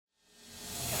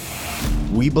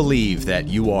We believe that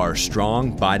you are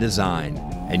strong by design,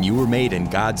 and you were made in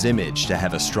God's image to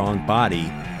have a strong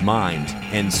body, mind,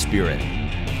 and spirit.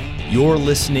 You're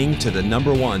listening to the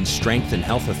 #1 Strength and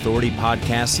Health Authority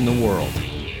podcast in the world.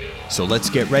 So let's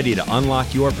get ready to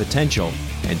unlock your potential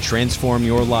and transform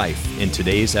your life in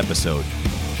today's episode.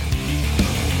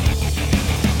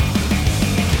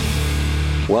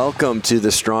 Welcome to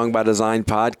the Strong by Design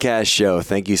podcast show.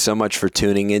 Thank you so much for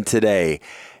tuning in today.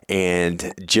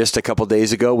 And just a couple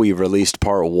days ago, we released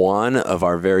part 1 of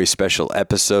our very special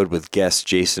episode with guest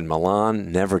Jason Milan,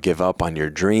 Never Give Up on Your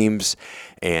Dreams.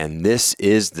 And this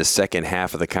is the second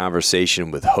half of the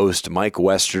conversation with host Mike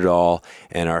Westerdahl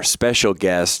and our special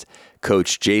guest,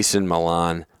 Coach Jason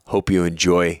Milan. Hope you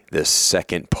enjoy this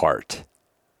second part.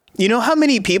 You know how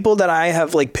many people that I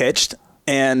have pitched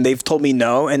and they've told me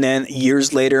no, and then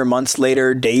years later, months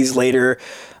later, days later,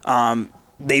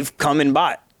 they've come and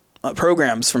bought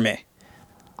programs for me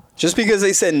just because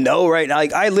they said no right now.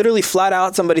 I literally flat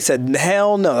out, somebody said,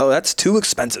 hell no, that's too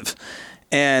expensive.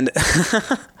 And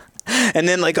and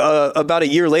then about a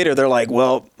year later, they're like,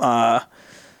 well,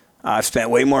 I've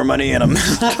spent way more money and I'm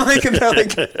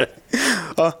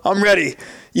I'm ready.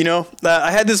 You know, I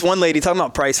had this one lady, talking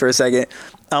about price for a second.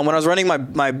 When I was running my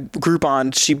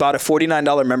Groupon, she bought a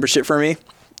 $49 membership for me.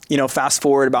 You know, fast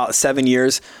forward about 7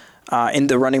 years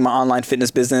into running my online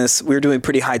fitness business. We were doing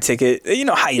pretty high ticket,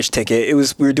 high-ish ticket.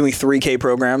 We were doing 3K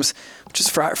programs, which is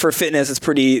for fitness, it's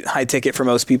pretty high ticket for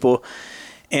most people.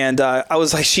 And I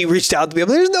was like, she reached out to me. I'm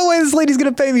like, there's no way this lady's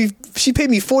going to pay me. She paid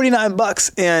me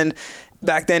 $49. And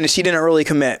back then, she didn't really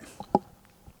commit.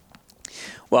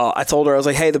 Well, I told her, I was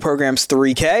like, hey, the program's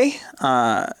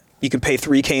 $3K. You can pay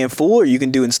 $3K in full, or you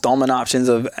can do installment options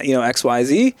of, X, Y,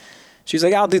 Z. She was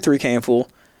like, I'll do $3K in full.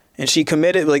 And she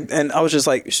committed, and I was just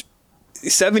like,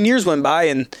 7 years went by,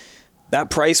 and that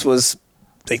price was,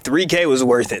 $3K was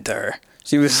worth it to her.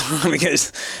 She was,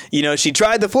 because, she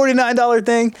tried the $49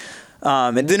 thing.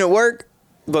 It didn't work.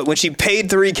 But when she paid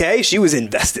 $3K, she was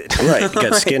invested. Right. You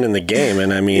got skin in the game.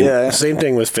 And I mean, Same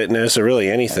thing with fitness or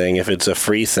really anything. If it's a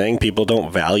free thing, people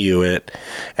don't value it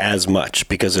as much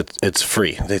because it's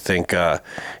free. They think,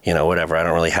 whatever, I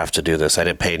don't really have to do this. I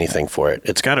didn't pay anything for it.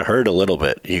 It's got to hurt a little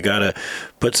bit. You got to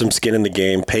put some skin in the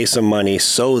game, pay some money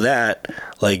so that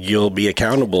you'll be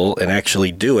accountable and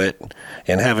actually do it.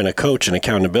 And having a coach and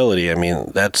accountability, I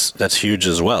mean, that's huge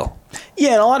as well.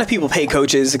 Yeah, and a lot of people pay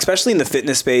coaches, especially in the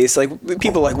fitness space.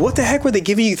 People are like, what the heck were they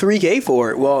giving you $3K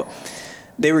for? Well,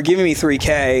 they were giving me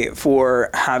 $3K for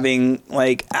having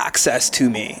access to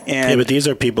me. And but these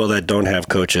are people that don't have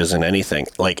coaches in anything.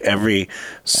 Every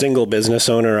single business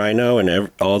owner I know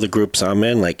and all the groups I'm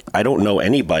in, I don't know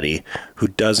anybody who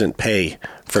doesn't pay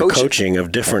for coaching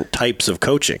of different types of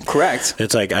coaching. Correct.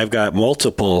 It's I've got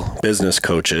multiple business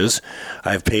coaches.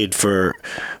 I've paid for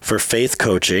faith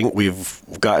coaching. We've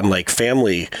gotten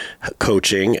family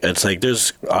coaching. It's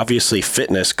there's obviously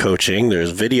fitness coaching.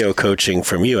 There's video coaching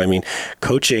from you. I mean,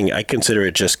 coaching, I consider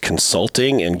it just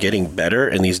consulting and getting better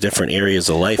in these different areas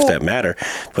of life that matter.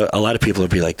 But a lot of people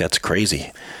would be like, that's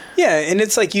crazy. Yeah, and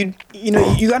it's you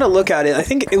got to look at it. I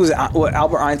think it was what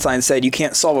Albert Einstein said, you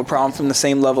can't solve a problem from the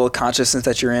same level of consciousness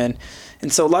that you're in.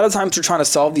 And so a lot of times we're trying to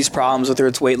solve these problems, whether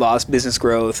it's weight loss, business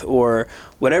growth, or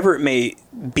whatever it may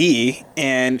be.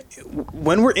 And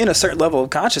when we're in a certain level of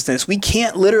consciousness, we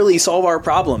can't literally solve our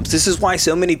problems. This is why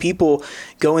so many people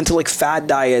go into fad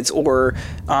diets, or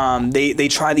they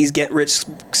try these get rich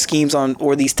schemes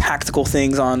or these tactical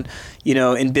things on,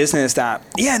 in business that,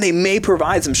 they may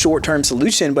provide some short-term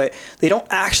solution, but they don't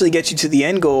actually get you to the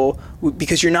end goal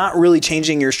because you're not really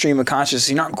changing your stream of consciousness.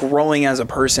 You're not growing as a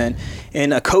person.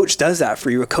 And a coach does that for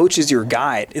you. A coach is your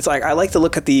guide. It's I like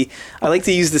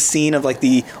to use the scene of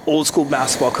the old school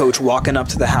basketball coach walking up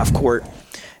to the half court,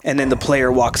 and then the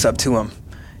player walks up to him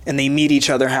and they meet each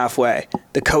other halfway.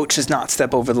 The coach does not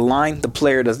step over the line. The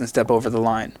player doesn't step over the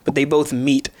line, but they both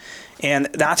meet. And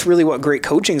that's really what great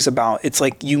coaching is about. It's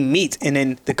you meet, and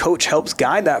then the coach helps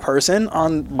guide that person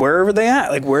on wherever they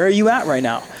at. Where are you at right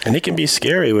now? And it can be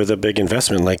scary with a big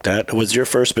investment like that. Was your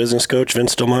first business coach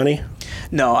Vince Delmonte?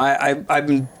 No, I've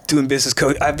been doing business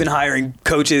coach. I've been hiring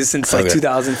coaches since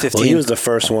 2015. Well, he was the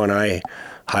first one I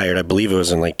hired. I believe it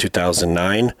was in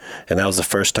 2009, and that was the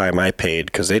first time I paid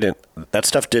because that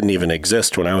stuff didn't even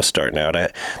exist when I was starting out.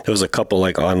 There was a couple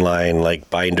online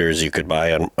binders you could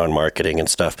buy on marketing and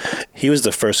stuff. He was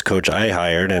the first coach I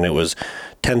hired, and it was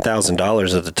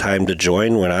 $10,000 at the time to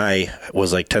join when I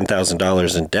was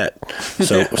 $10,000 in debt.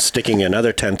 So sticking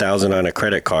another $10,000 on a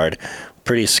credit card,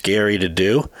 pretty scary to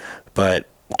do, but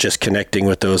just connecting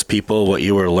with those people, what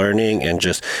you were learning, and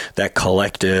just that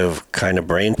collective kind of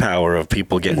brain power of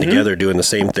people getting together, doing the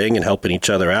same thing and helping each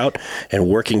other out and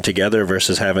working together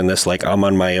versus having this like, I'm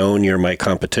on my own, you're my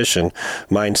competition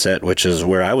mindset, which is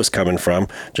where I was coming from,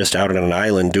 just out on an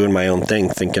island doing my own thing,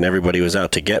 thinking everybody was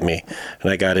out to get me.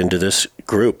 And I got into this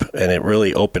group and it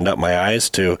really opened up my eyes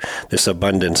to this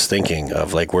abundance thinking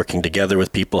of like working together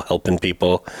with people, helping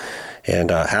people,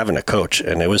 and having a coach.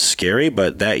 And it was scary,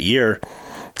 but that year,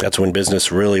 that's when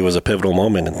business really was a pivotal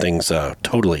moment and things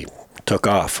totally took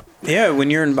off. Yeah, when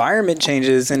your environment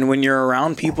changes and when you're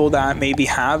around people that maybe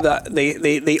have that,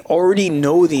 they already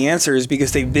know the answers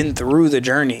because they've been through the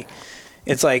journey.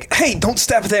 It's like, hey, don't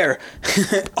step there.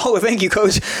 Oh, thank you,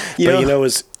 coach. But it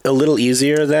was a little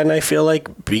easier then, I feel like.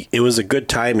 It was a good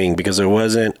timing because there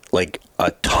wasn't like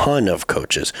a ton of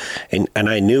coaches. And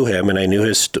I knew him and I knew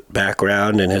his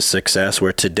background and his success,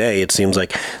 where today it seems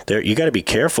like you got to be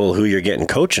careful who you're getting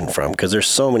coaching from because there's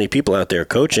so many people out there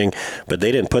coaching, but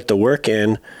they didn't put the work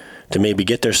in to maybe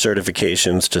get their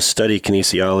certifications, to study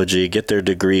kinesiology, get their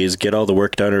degrees, get all the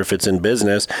work done, or if it's in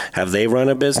business, have they run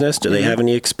a business? Do they have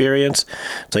any experience?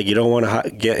 It's like you don't want to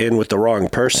get in with the wrong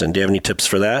person. Do you have any tips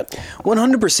for that?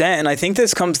 100%. And I think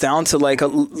this comes down to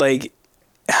like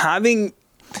having,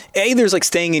 there's like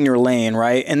staying in your lane,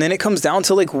 right? And then it comes down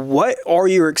to like, what are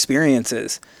your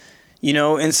experiences?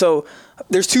 And so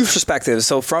there's two perspectives.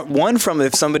 So from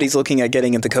if somebody's looking at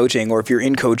getting into coaching, or if you're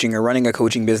in coaching or running a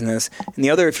coaching business, and the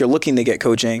other if you're looking to get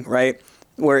coaching, right?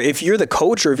 Where if you're the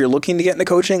coach or if you're looking to get into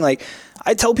coaching, like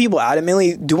I tell people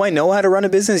adamantly, do I know how to run a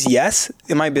business? Yes.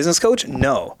 Am I a business coach?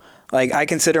 No. Like I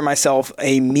consider myself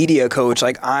a media coach.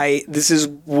 Like this is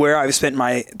where I've spent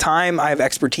my time. I have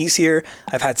expertise here.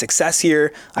 I've had success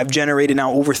here. I've generated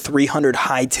now over 300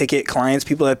 high ticket clients,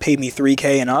 people that paid me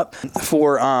 $3,000 and up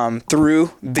for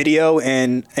through video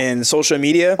and social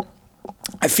media.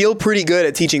 I feel pretty good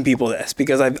at teaching people this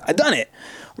because I've done it,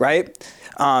 right?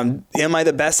 Am I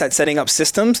the best at setting up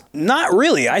systems? Not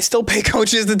really. I still pay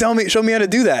coaches to show me how to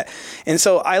do that. And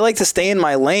so I like to stay in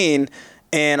my lane.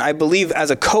 And I believe as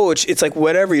a coach, it's like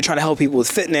whatever you're trying to help people with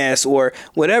fitness or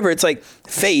whatever, it's like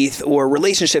faith or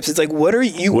relationships. It's like,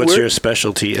 what's your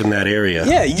specialty in that area?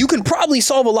 Yeah, you can probably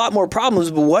solve a lot more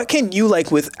problems, but what can you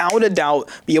like without a doubt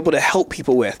be able to help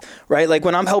people with, right? Like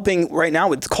when I'm helping right now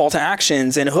with call to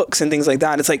actions and hooks and things like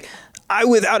that, it's like, I,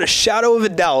 without a shadow of a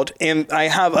doubt, I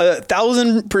have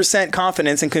 1,000%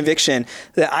 confidence and conviction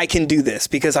that I can do this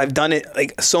because I've done it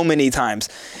like so many times.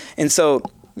 And so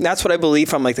that's what I believe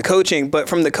from like the coaching, but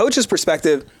from the coach's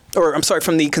perspective,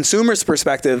 from the consumer's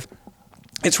perspective,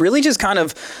 it's really just kind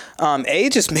of,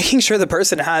 just making sure the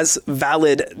person has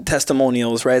valid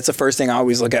testimonials, right? It's the first thing I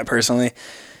always look at personally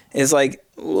is like,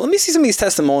 well, let me see some of these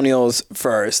testimonials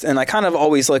first. And I kind of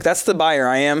always look, that's the buyer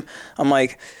I am. I'm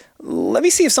like, let me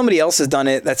see if somebody else has done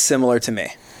it that's similar to me.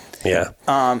 Yeah.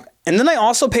 And then I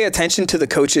also pay attention to the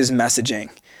coach's messaging.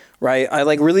 Right? I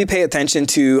like really pay attention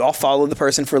I'll follow the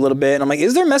person for a little bit and I'm like,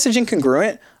 is their messaging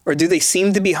congruent or do they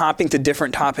seem to be hopping to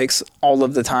different topics all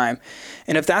of the time?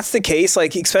 And if that's the case,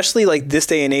 like, especially like this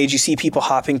day and age, you see people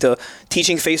hopping to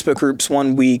teaching Facebook groups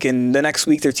one week and the next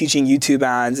week they're teaching YouTube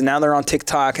ads and now they're on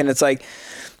TikTok. And it's like,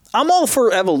 I'm all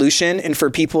for evolution and for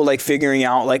people like figuring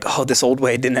out like, oh, this old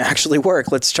way didn't actually work.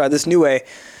 Let's try this new way.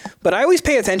 But I always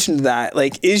pay attention to that.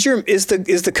 Like, is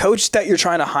the coach that you're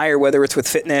trying to hire, whether it's with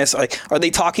fitness, like, are they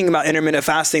talking about intermittent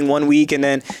fasting one week and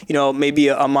then, maybe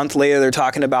a month later they're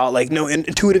talking about like, no,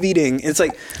 intuitive eating. It's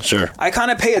like, sure. I kind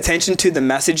of pay attention to the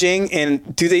messaging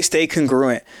and do they stay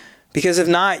congruent? Because if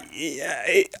not,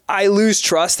 I lose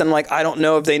trust. And like, I don't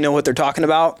know if they know what they're talking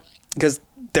about because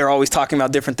they're always talking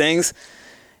about different things.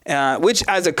 Which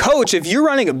as a coach, if you're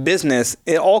running a business,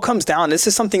 it all comes down. This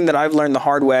is something that I've learned the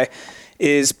hard way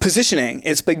is positioning.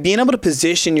 It's like being able to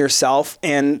position yourself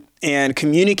and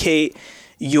communicate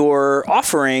your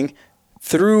offering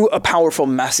through a powerful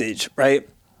message, right?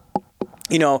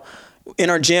 In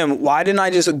our gym, why didn't I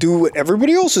just do what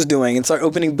everybody else is doing and start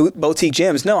opening boutique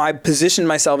gyms? No, I positioned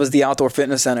myself as the outdoor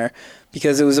fitness center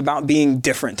because it was about being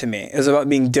different to me. It was about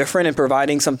being different and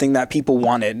providing something that people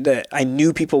wanted, that I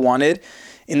knew people wanted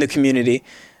in the community.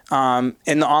 In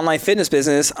the online fitness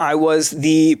business, I was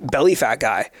the belly fat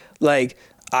guy. Like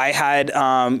I had,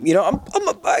 I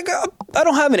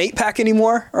don't have an 8-pack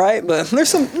anymore, right? But there's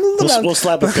some. We'll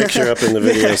slap a picture up in the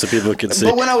video so people can see.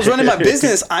 But when I was running my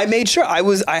business, I made sure I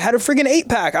had a friggin'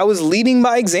 8-pack. I was leading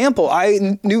by example.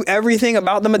 I knew everything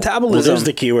about the metabolism. Well, there's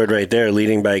the keyword right there,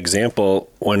 leading by example.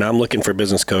 When I'm looking for a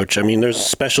business coach, I mean, there's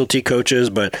specialty coaches,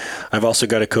 but I've also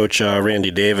got a coach, Randy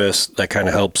Davis, that kind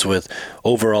of helps with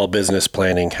overall business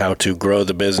planning, how to grow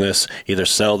the business, either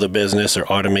sell the business or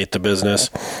automate the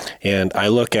business. And I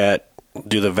look look at,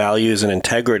 do the values and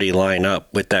integrity line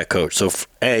up with that coach? So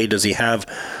does he have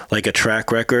like a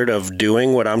track record of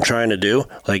doing what I'm trying to do?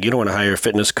 Like, you don't want to hire a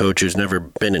fitness coach who's never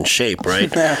been in shape,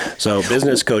 right? So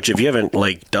business coach, if you haven't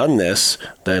like done this,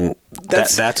 then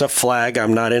that's a flag.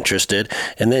 I'm not interested.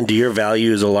 And then do your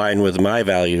values align with my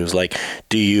values? Like,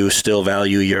 do you still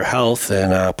value your health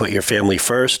and put your family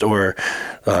first, or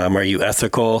are you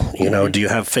ethical? You know, do you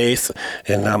have faith?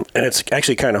 And it's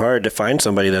actually kind of hard to find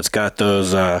somebody that's got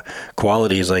those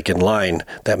qualities like in line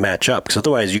that match up, because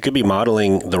otherwise you could be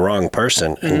modeling the wrong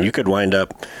person, and you could wind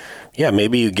up,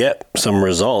 maybe you get some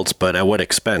results, but at what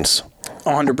expense?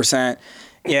 100%.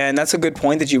 Yeah, and that's a good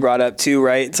point that you brought up too,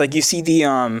 right? It's like you see the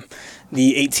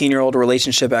 18-year-old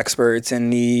relationship experts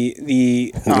and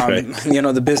the Right. you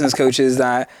know, the business coaches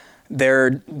that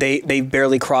they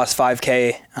barely cross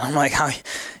 5K. And I'm like, how,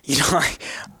 you know, like,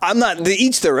 I'm not,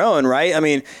 each their own, right? I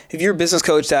mean, if you're a business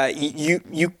coach that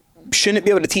you shouldn't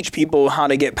be able to teach people how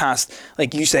to get past,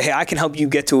 like you say, hey, I can help you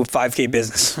get to a 5K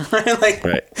business, right? Like,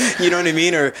 right. You know what I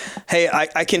mean? Or, hey,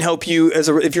 I can help you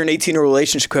if you're an 18-year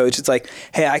relationship coach, it's like,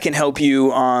 hey, I can help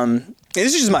you,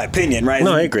 this is just my opinion, right?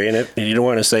 No, I agree. And you don't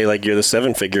want to say like you're the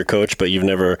 7-figure coach, but you've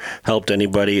never helped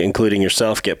anybody, including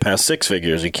yourself, get past 6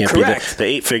 figures. You can't Correct.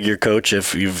 be the 8-figure coach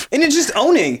if you've... And it's just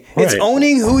owning. Right. It's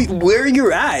owning where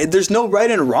you're at. There's no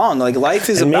right and wrong. Like, life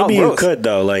is about maybe growth. You could,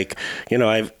 though. Like, you know,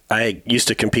 I used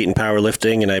to compete in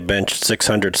powerlifting, and I benched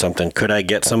 600 something. Could I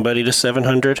get somebody to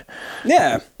 700?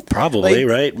 Yeah. Probably,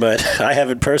 right? But I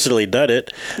haven't personally done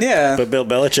it. Yeah. But Bill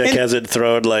Belichick hasn't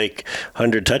thrown like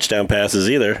 100 touchdown passes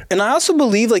either. And I also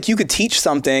believe like you could teach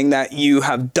something that you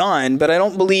have done, but I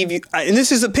don't believe you, and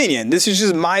this is opinion. This is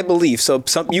just my belief. So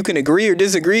you can agree or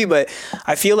disagree, but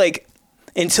I feel like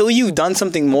until you've done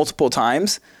something multiple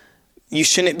times, you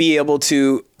shouldn't be able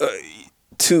to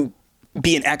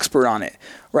be an expert on it.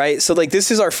 Right. So like,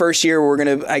 this is our first year where we're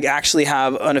going to like actually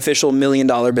have an official $1 million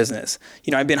business.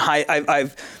 You know, I've been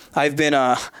I've been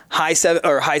high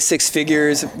 6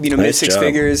 figures, you know, mid 6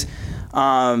 figures.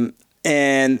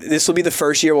 And this will be the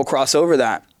first year we'll cross over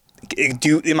that.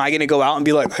 Am I going to go out and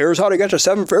be like, here's how to get to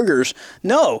 7 figures?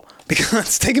 No, because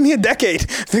it's taken me a decade to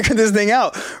figure this thing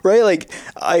out, right? Like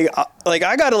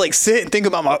I got to like sit and think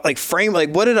about my like frame, like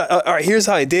what did all right, here's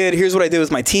how I did, here's what I did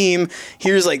with my team.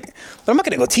 Here's like, but I'm not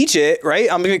going to go teach it, right?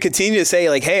 I'm going to continue to say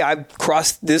like, hey, I've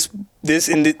crossed this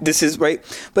and this is right.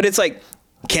 But it's like,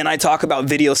 can I talk about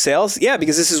video sales? Yeah,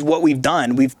 because this is what we've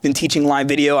done. We've been teaching live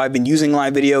video. I've been using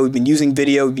live video. We've been using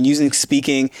video. We've been using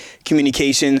speaking,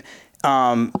 communication,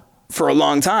 for a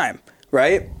long time,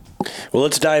 right? Well,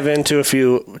 let's dive into a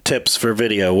few tips for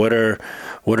video. What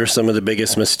are some of the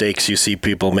biggest mistakes you see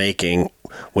people making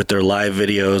with their live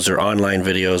videos or online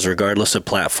videos, regardless of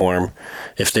platform,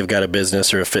 if they've got a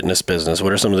business or a fitness business?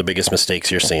 What are some of the biggest mistakes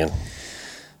you're seeing?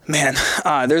 Man,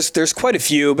 there's quite a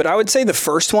few, but I would say the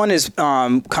first one is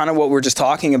kind of what we're just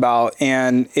talking about,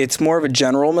 and it's more of a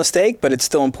general mistake, but it's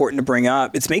still important to bring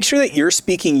up. It's make sure that you're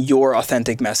speaking your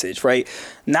authentic message, right?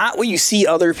 Not what you see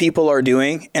other people are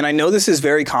doing. And I know this is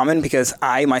very common because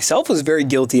I myself was very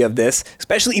guilty of this,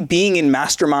 especially being in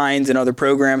masterminds and other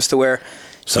programs to where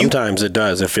sometimes it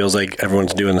does. It feels like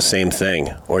everyone's doing the same thing,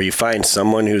 or you find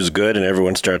someone who's good and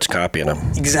everyone starts copying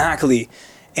them. Exactly.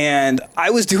 And I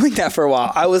was doing that for a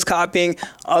while. I was copying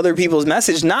other people's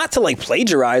message, not to like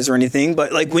plagiarize or anything,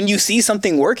 but like when you see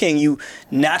something working, you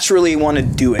naturally want to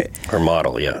do it. Or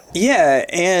model, yeah. Yeah.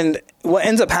 And what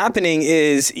ends up happening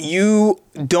is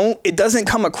it doesn't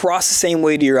come across the same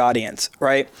way to your audience,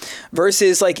 right?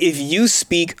 Versus like if you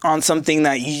speak on something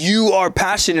that you are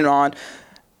passionate on,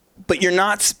 but you're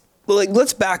not, like,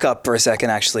 let's back up for a second,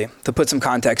 actually, to put some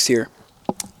context here.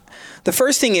 The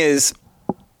first thing is,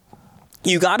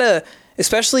 you gotta,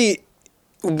 especially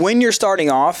when you're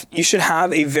starting off, you should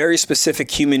have a very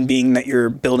specific human being that you're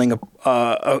building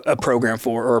a program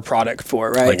for or a product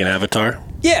for, right? Like an avatar?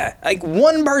 Yeah, like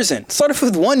one person. Start off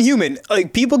with one human.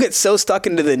 Like people get so stuck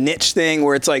into the niche thing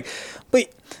where it's like,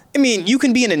 but I mean, you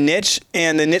can be in a niche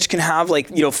and the niche can have like,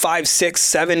 5, 6,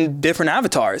 7 different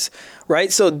avatars,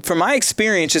 right? So from my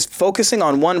experience, just focusing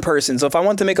on one person. So if I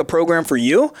want to make a program for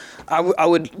you, I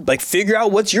would like figure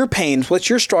out what's your pains, what's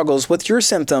your struggles, what's your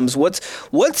symptoms,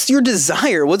 what's your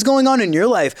desire, what's going on in your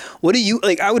life? What do you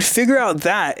like? I would figure out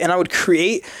that and I would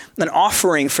create an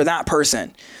offering for that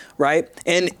person. Right?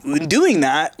 And doing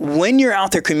that, when you're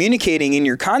out there communicating in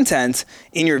your content,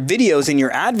 in your videos, in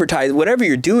your advertising, whatever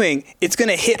you're doing, it's going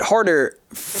to hit harder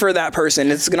for that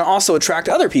person. It's going to also attract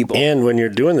other people. And when you're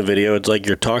doing the video, it's like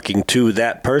you're talking to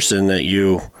that person that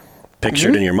you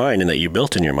pictured in your mind and that you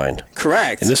built in your mind.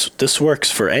 Correct. And this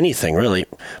works for anything, really.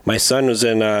 My son was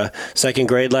in second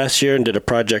grade last year and did a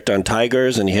project on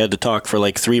tigers, and he had to talk for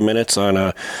like 3 minutes on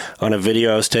a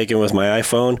video I was taking with my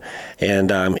iPhone,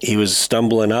 and he was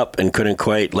stumbling up and couldn't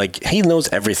quite, like, he knows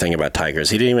everything about tigers.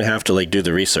 He didn't even have to like do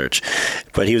the research,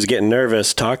 but he was getting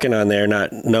nervous talking on there,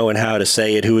 not knowing how to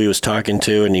say it, who he was talking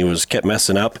to, and he kept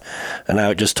messing up. And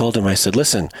I just told him, I said,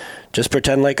 listen, just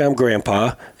pretend like I'm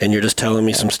grandpa and you're just telling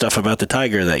me some stuff about the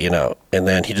tiger that you know. And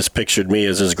then he just pictured me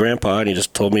as his grandpa and he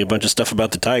just told me a bunch of stuff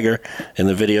about the tiger and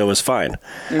the video was fine.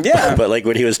 Yeah. But like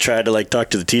when he was trying to like talk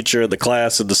to the teacher, the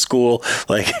class, and the school,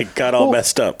 like it got all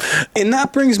messed up. And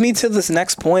that brings me to this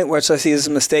next point, which I see as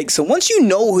a mistake. So once you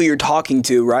know who you're talking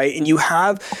to, right, and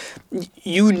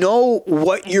you know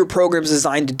what your program is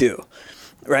designed to do.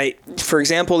 Right. For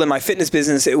example, in my fitness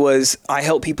business, I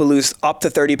help people lose up to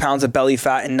 30 pounds of belly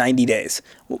fat in 90 days.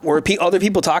 Were other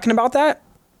people talking about that?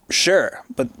 Sure.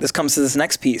 But this comes to this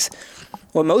next piece.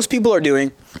 What most people are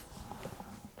doing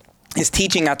is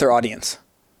teaching at their audience.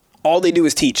 All they do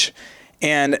is teach.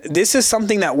 And this is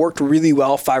something that worked really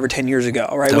well 5 or 10 years ago,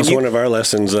 right? That was one of our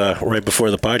lessons right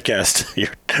before the podcast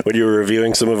when you were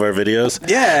reviewing some of our videos.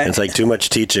 Yeah. It's like too much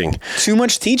teaching. Too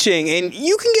much teaching. And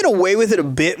you can get away with it a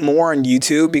bit more on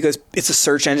YouTube because it's a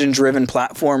search engine driven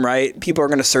platform, right? People are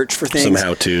going to search for things. Some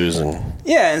how-tos.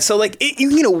 Yeah. And so like you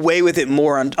can get away with it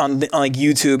more on like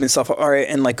YouTube and stuff, all right,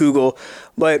 and like Google.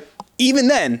 But even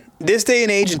then, this day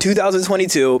and age in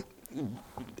 2022,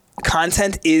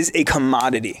 content is a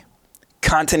commodity.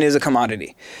 Content is a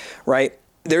commodity, right?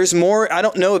 There's more. I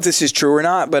don't know if this is true or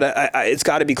not, but it's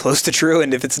got to be close to true.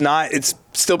 And if it's not, it's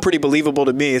still pretty believable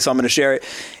to me. So I'm going to share it.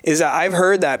 Is that I've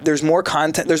heard that there's more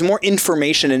content, there's more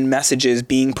information and messages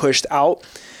being pushed out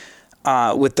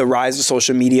with the rise of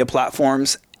social media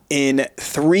platforms in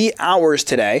 3 hours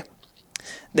today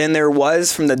than there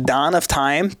was from the dawn of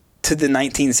time to the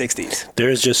 1960s.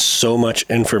 There's just so much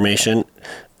information.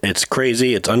 It's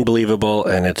crazy, it's unbelievable,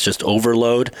 and it's just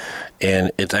overload,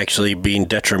 and it's actually being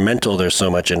detrimental. There's so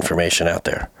much information out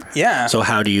there. Yeah. So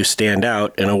how do you stand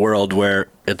out in a world where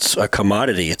it's a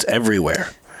commodity? It's everywhere.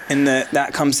 And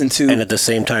that comes into... And at the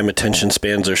same time, attention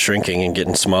spans are shrinking and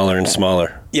getting smaller and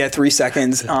smaller. Yeah, 3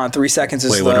 seconds. 3 seconds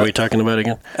is... Wait, what are we talking about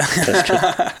again?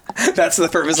 That's the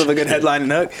purpose of a good headline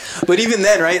and hook. But even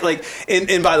then, right? Like,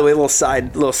 and by the way, little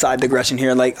side digression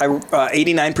here. Like,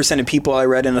 89% of people I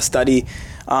read in a study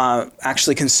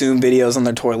actually consume videos on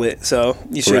their toilet. So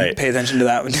you should pay attention to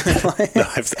that when doing No,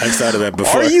 I've thought of that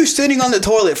before. Are you sitting on the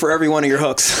toilet for every one of your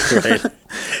hooks? Right.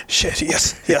 Shit.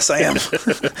 Yes, I am.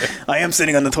 I am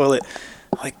sitting on the toilet.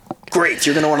 Like, great.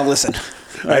 You're gonna want to listen.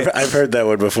 Right? I've heard that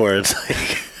one before. It's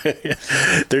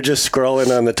like they're just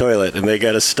scrolling on the toilet and they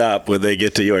got to stop when they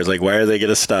get to yours. Like, why are they going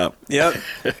to stop? Yep.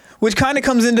 Which kind of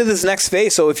comes into this next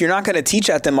phase. So if you're not going to teach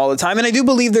at them all the time, and I do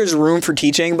believe there's room for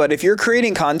teaching, but if you're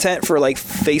creating content for like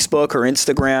Facebook or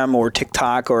Instagram or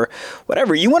TikTok or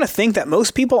whatever, you want to think that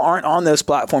most people aren't on those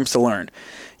platforms to learn.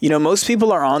 You know, most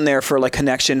people are on there for like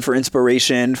connection, for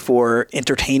inspiration, for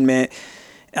entertainment.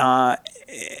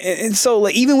 And so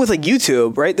like even with like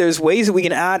YouTube, right, there's ways that we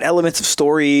can add elements of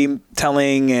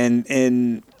storytelling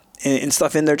and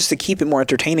stuff in there just to keep it more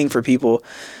entertaining for people.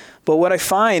 But what I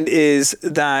find is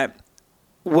that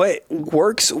what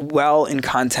works well in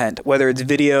content, whether it's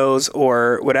videos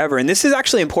or whatever, and this is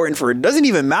actually important for, it doesn't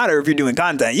even matter if you're doing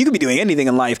content. You could be doing anything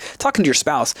in life, talking to your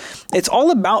spouse. It's all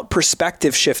about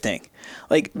perspective shifting.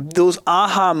 Like those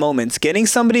aha moments, getting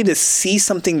somebody to see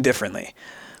something differently,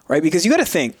 right? Because you got to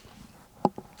think,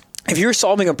 if you're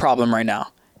solving a problem right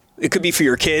now, it could be for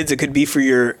your kids, it could be for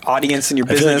your audience and your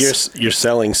business. I feel like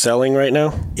you're selling right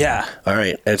now? Yeah. All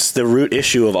right. It's the root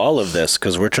issue of all of this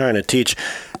because we're trying to teach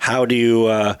how do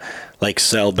you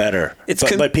sell better.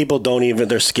 But people don't even,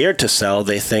 they're scared to sell.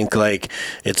 They think like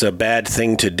it's a bad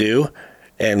thing to do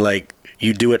and like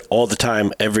you do it all the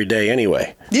time, every day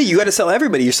anyway. Yeah, you got to sell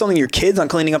everybody. You're selling your kids on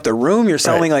cleaning up their room. You're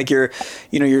selling like your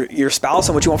spouse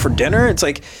on what you want for dinner. It's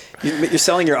like you're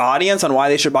selling your audience on why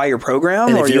they should buy your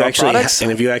program or your products.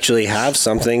 And if you actually have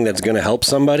something that's going to help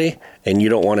somebody and you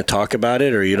don't want to talk about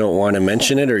it or you don't want to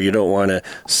mention it or you don't want to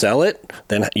sell it,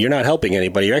 then you're not helping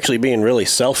anybody. You're actually being really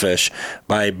selfish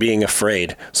by being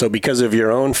afraid. So because of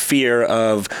your own fear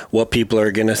of what people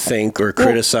are going to think or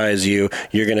criticize you,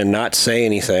 you're going to not say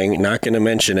anything, not going to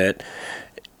mention it,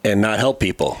 and not help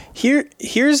people.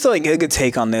 Here's like a good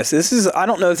take on this. I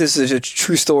don't know if this is a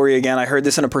true story. Again, I heard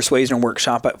this in a persuasion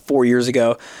workshop 4 years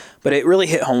ago, but it really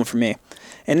hit home for me.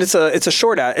 And it's a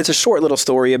short little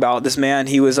story about this man.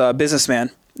 He was a businessman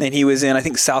and he was in, I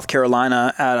think, South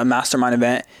Carolina at a mastermind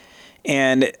event.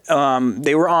 and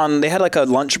they had like a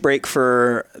lunch break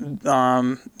for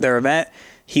their event.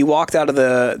 He walked out of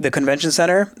the convention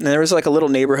center, and there was like a little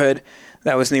neighborhood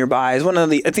that was nearby. It's I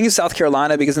think it's South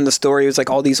Carolina, because in the story it was like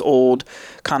all these old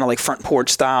kind of like front porch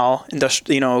style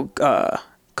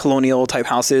colonial type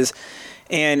houses.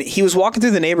 And he was walking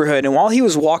through the neighborhood, and while he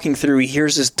was walking through, he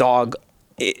hears this dog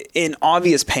in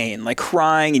obvious pain, like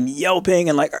crying and yelping,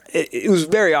 and like it was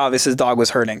very obvious his dog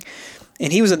was hurting.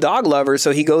 And he was a dog lover,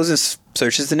 so he goes and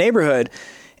searches the neighborhood.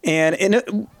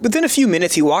 And within a few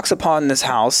minutes, he walks upon this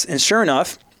house, and sure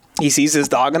enough, he sees this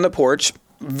dog on the porch,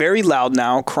 very loud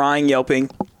now, crying, yelping.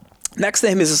 Next to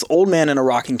him is this old man in a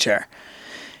rocking chair.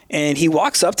 And he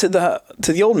walks up to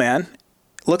the old man,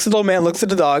 looks at the old man, looks at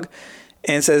the dog,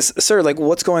 and says, "Sir, like,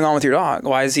 what's going on with your dog?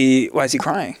 Why is he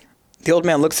crying?" The old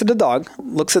man looks at the dog,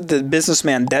 looks at the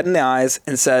businessman dead in the eyes,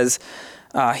 and says,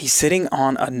 "He's sitting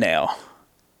on a nail."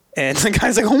 And the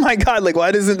guy's like, "Oh my God, like,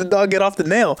 why doesn't the dog get off the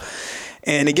nail?"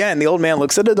 And again, the old man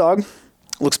looks at the dog,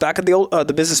 looks back at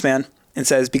the businessman, and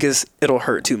says, "Because it'll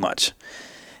hurt too much."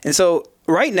 And so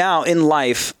right now in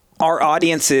life, our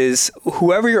audiences,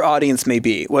 whoever your audience may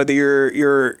be, whether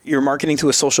you're marketing to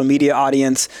a social media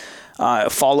audience,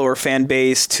 follower fan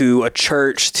base, to a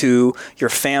church, to your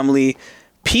family,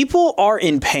 people are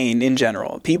in pain in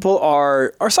general. People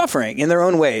are suffering in their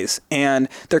own ways, and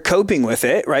they're coping with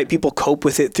it, right? People cope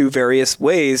with it through various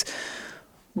ways.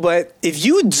 But if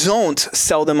you don't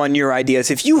sell them on your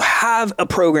ideas, if you have a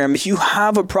program, if you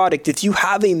have a product, if you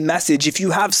have a message, if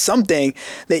you have something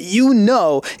that you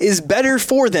know is better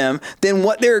for them than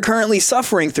what they're currently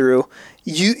suffering through,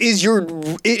 it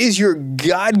is your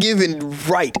God-given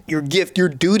right, your gift, your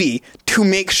duty to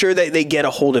make sure that they get a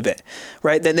hold of it,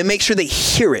 right? Then to make sure they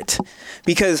hear it,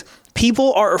 because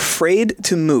people are afraid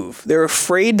to move. They're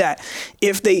afraid that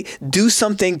if they do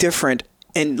something different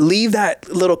and leave that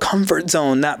little comfort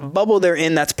zone, that bubble they're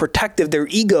in that's protective, their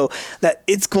ego, that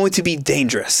it's going to be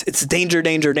dangerous. It's danger,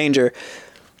 danger, danger.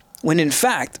 When in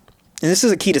fact, and this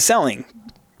is a key to selling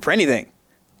for anything,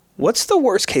 what's the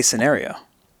worst case scenario?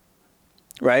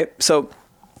 Right? So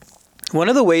one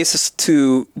of the ways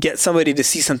to get somebody to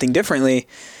see something differently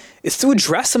is to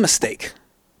address a mistake.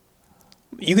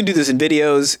 You can do this in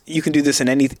videos. You can do this in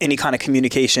any kind of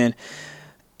communication.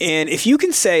 And if you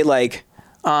can say like,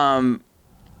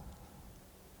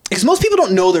 because most people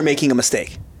don't know they're making a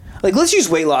mistake. Like, let's use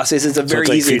weight loss as a very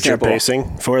easy example. So it's like future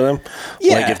pacing for them?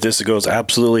 Yeah. Like, if this goes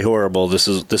absolutely horrible, this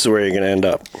is where you're going to end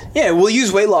up. Yeah, we'll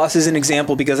use weight loss as an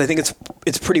example because I think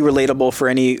it's pretty relatable for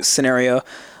any scenario.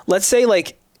 Let's say,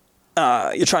 like,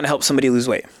 you're trying to help somebody lose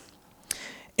weight.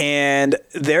 And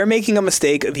they're making a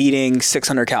mistake of eating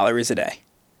 600 calories a day.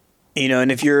 You know,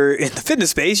 and if you're in the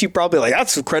fitness space, you probably like,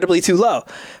 that's incredibly too low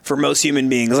for most human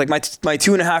beings. Like my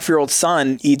 2.5-year-old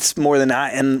son eats more than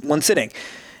that in one sitting.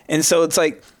 And so it's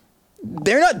like,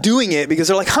 they're not doing it because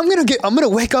they're like, I'm going to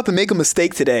wake up and make a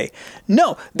mistake today.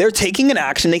 No, they're taking an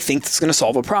action they think that's going to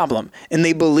solve a problem, and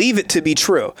they believe it to be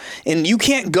true. And you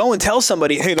can't go and tell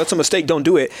somebody, hey, that's a mistake, don't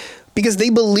do it, because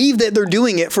they believe that they're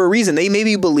doing it for a reason. They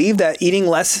maybe believe that eating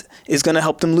less is going to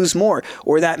help them lose more,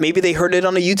 or that maybe they heard it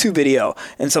on a YouTube video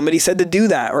and somebody said to do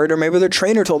that, or maybe their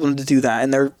trainer told them to do that,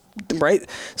 and they're right.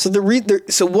 So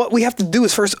so what we have to do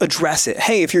is first address it.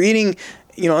 Hey, if you're eating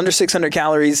under 600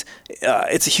 calories,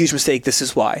 it's a huge mistake. This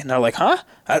is why. And they're like, huh?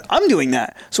 I'm doing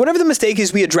that. So whatever the mistake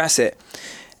is, we address it.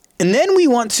 And then we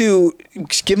want to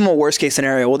give them a worst case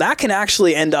scenario. Well, that can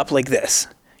actually end up like this.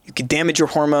 You can damage your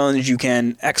hormones. You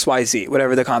can XYZ,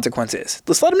 whatever the consequence is.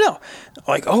 Let's let them know.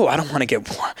 Like, oh, I don't want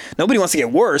to nobody wants to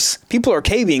get worse. People are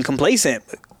okay being complacent.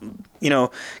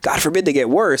 God forbid they get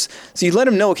worse. So you let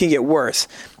them know it can get worse.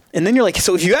 And then you're like,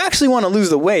 so if you actually want to lose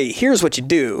the weight, here's what you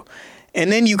do. And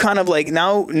then you kind of like,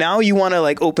 now you want to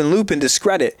like open loop and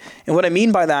discredit. And what I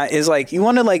mean by that is like, you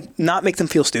want to like not make them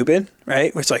feel stupid,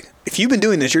 right? It's like, if you've been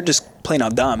doing this, you're just plain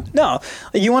out dumb. No,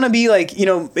 you want to be like,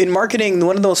 in marketing,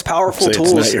 one of those powerful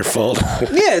tools. It's not your fault.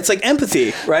 Yeah. It's like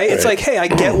empathy, right? It's like, hey, I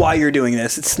get why you're doing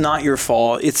this. It's not your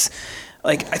fault. It's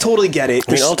like, I totally get it.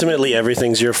 I mean, ultimately,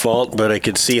 everything's your fault, but I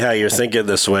could see how you're thinking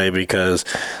this way because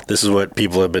this is what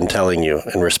people have been telling you,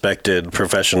 and respected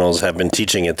professionals have been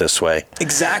teaching it this way.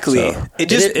 Exactly. So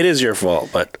it is your fault,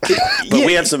 but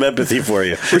we have some empathy for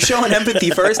you. We're showing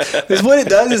empathy first, because what it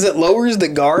does is it lowers the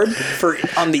guard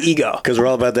on the ego. Because we're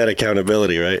all about that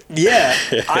accountability, right? Yeah.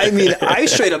 I mean, I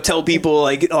straight up tell people,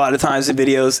 like, a lot of times in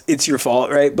videos, it's your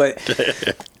fault, right? But,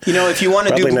 if you want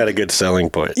to Probably not a good selling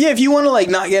point. Yeah, if you want to, like,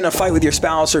 not get in a fight with your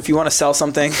spouse, or if you want to sell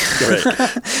something, right.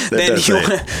 then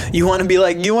you want to be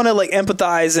like, you want to like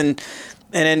empathize and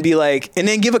then be like, and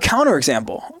then give a counter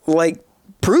example. Like,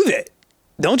 prove it.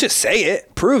 Don't just say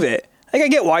it, prove it. Like, I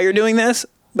get why you're doing this.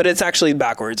 but it's actually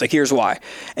backwards. Like, here's why.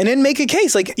 And then make a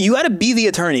case. Like, you got to be the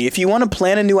attorney. If you want to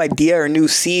plant a new idea or a new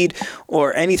seed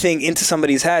or anything into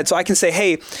somebody's head, so I can say,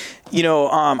 hey,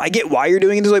 I get why you're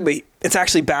doing it this way, but it's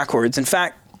actually backwards. In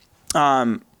fact,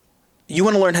 you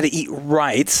want to learn how to eat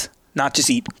right, not just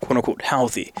eat, quote unquote,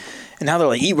 healthy. And now they're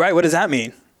like, eat right? What does that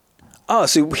mean? Oh,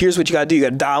 so here's what you got to do. You got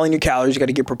to dial in your calories. You got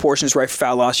to get proportions right for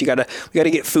fat loss. We got to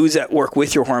get foods that work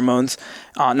with your hormones,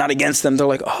 not against them. They're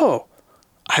like, oh,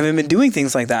 I haven't been doing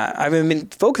things like that. I haven't been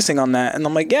focusing on that. And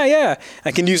I'm like, yeah.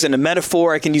 I can use it in a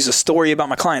metaphor. I can use a story about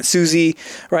my client, Susie,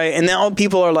 right? And now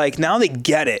people are like, now they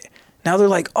get it. Now they're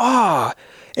like,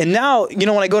 and now, when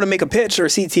I go to make a pitch or a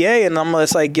CTA and I'm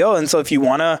just like, and so if you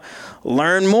want to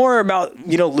learn more about,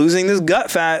 losing this gut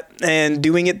fat and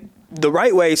doing it the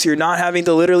right way, so you're not having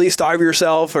to literally starve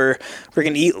yourself or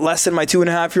freaking eat less than my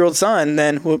 2.5-year-old son,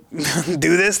 then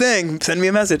do this thing. Send me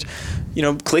a message.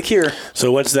 Click here.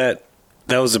 So what's that?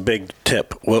 That was a big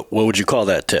tip. What would you call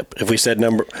that tip? If we said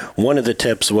one of the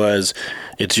tips was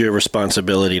it's your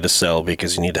responsibility to sell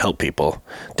because you need to help people.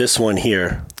 This one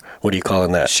here, what are you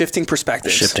calling that? Shifting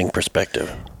perspectives. Shifting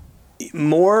perspective.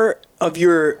 More of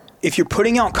if you're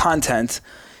putting out content,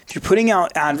 if you're putting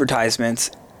out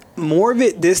advertisements, more of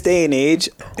it this day and age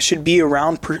should be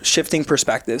around shifting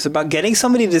perspectives, about getting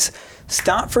somebody to just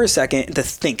stop for a second and to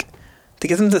think, to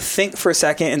get them to think for a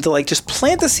second and to like just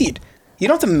plant the seed. You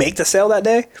don't have to make the sale that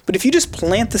day, but if you just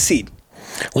plant the seed.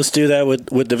 Let's do that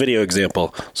with the video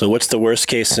example. So what's the worst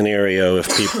case scenario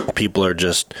if people are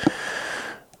just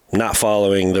not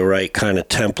following the right kind of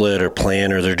template or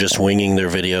plan, or they're just winging their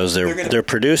videos? They're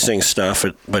producing stuff,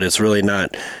 but it's really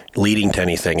not leading to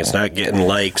anything. It's not getting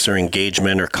likes or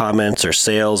engagement or comments or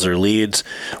sales or leads.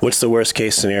 What's the worst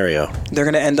case scenario? They're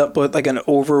going to end up with like an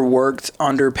overworked,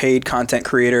 underpaid content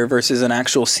creator versus an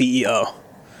actual CEO.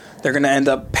 They're going to end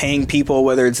up paying people,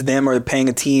 whether it's them or paying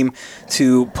a team,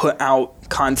 to put out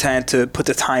content, to put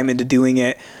the time into doing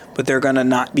it, but they're going to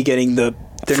not be getting not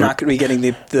going to be getting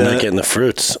the not getting the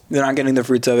fruits. They're not getting the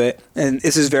fruits of it. And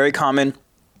this is very common.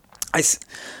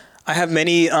 I have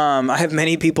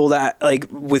many people that like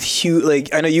with huge,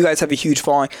 like I know you guys have a huge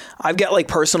following. I've got like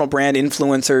personal brand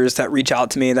influencers that reach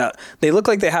out to me that they look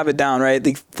like they have it down, right?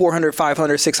 Like 400,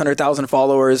 500, 600,000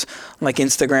 followers on like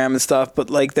Instagram and stuff,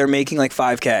 but like they're making like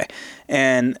 5K.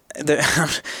 And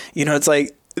it's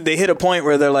like they hit a point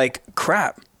where they're like,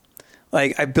 crap,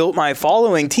 like I built my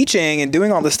following teaching and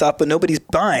doing all this stuff, but nobody's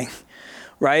buying.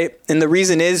 Right? And the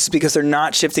reason is because they're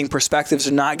not shifting perspectives.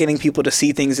 They're not getting people to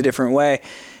see things a different way.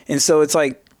 And so it's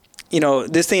like,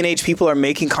 this day and age, people are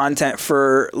making content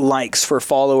for likes, for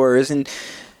followers, and,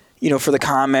 for the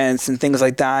comments and things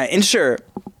like that. And sure,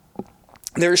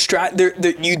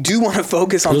 you do want to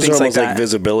focus on things like that. Those are almost like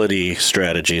visibility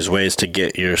strategies, ways to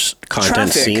get your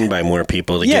content seen by more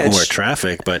people, to get more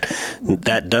traffic. But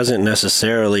that doesn't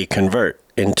necessarily convert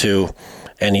into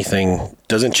anything.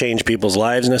 Doesn't change people's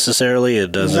lives necessarily.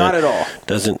 It doesn't. Not at all.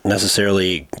 Doesn't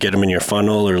necessarily get them in your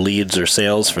funnel or leads or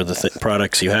sales for the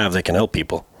products you have that can help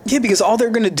people. Yeah, because all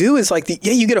they're going to do is like,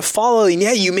 you get a follow, and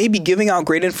you may be giving out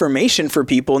great information for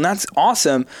people, and that's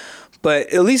awesome.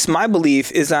 But at least my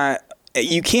belief is that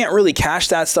you can't really cash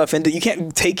that stuff into. You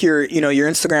can't take your your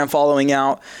Instagram following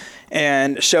out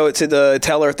and show it to the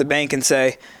teller at the bank and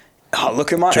say, oh,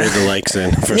 look at my... Trade the likes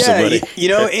in for somebody.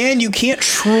 And you can't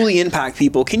truly impact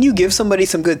people. Can you give somebody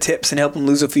some good tips and help them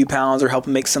lose a few pounds or help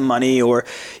them make some money or,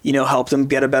 help them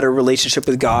get a better relationship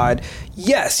with God?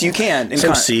 Yes, you can.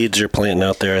 Some seeds you're planting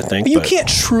out there, I think. But you can't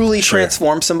truly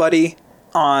transform somebody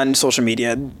on social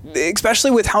media,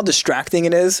 especially with how distracting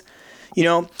it is.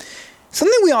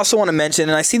 Something we also want to mention,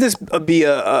 and I see this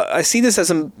I see this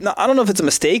as I don't know if it's a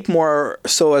mistake, more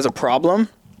so as a problem.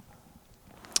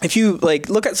 If you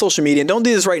look at social media, and don't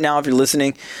do this right now if you're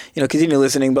listening, continue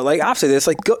listening, but after this,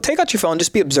 go take out your phone,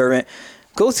 just be observant.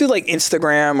 Go through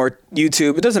Instagram or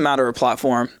YouTube, it doesn't matter what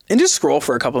platform, and just scroll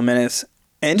for a couple of minutes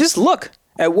and just look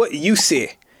at what you see.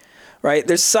 Right?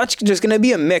 There's going to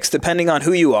be a mix depending on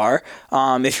who you are.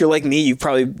 If you're like me, you've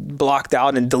probably blocked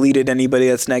out and deleted anybody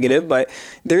that's negative, but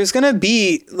there's going to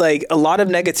be a lot of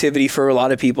negativity for a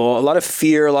lot of people, a lot of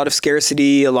fear, a lot of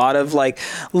scarcity, a lot of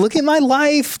look at my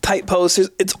life type posts.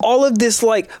 It's all of this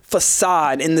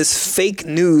facade and this fake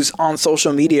news on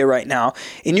social media right now.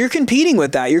 And you're competing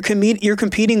with that. You're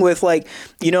competing with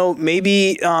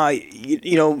maybe,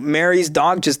 Mary's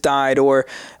dog just died, or,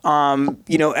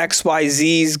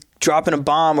 XYZ's dropping a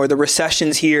bomb, or the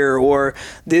recession's here, or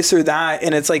this or that.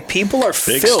 And it's people are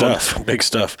big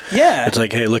stuff. Yeah. It's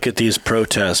hey, look at these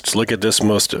protests. Look at this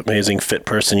most amazing fit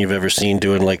person you've ever seen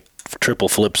doing triple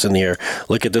flips in the air.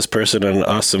 Look at this person on an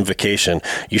awesome vacation.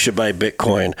 You should buy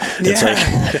Bitcoin. It's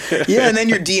like yeah, and then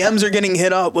your DMs are getting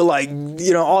hit up with like,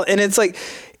 you know, all, and it's like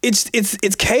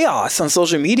it's chaos on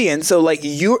social media, and so like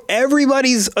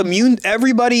everybody's immune,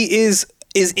 everybody is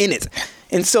in it.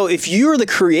 And so if you're the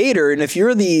creator and if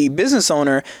you're the business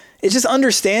owner, it's just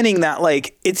understanding that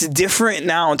like it's different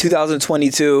now in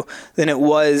 2022 than it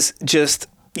was just,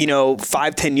 you know,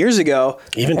 5-10 years ago.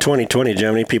 Even 2020,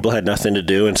 how many people had nothing to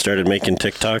do and started making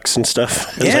TikToks and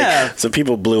stuff? Yeah. Like, so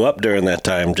people blew up during that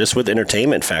time just with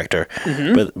entertainment factor.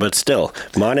 Mm-hmm. But still,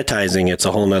 monetizing, it's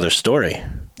a whole nother story.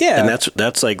 Yeah. And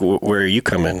that's like where you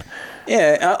come in.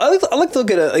 Yeah, I like to look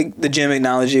at like the gym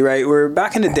analogy, right? Where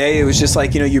back in the day, it was just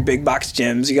like, you know, your big box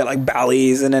gyms. You got like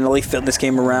Bally's, and then LA Fitness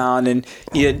came around, and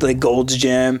you had like Gold's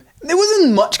Gym. There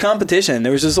wasn't much competition.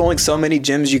 There was just only so many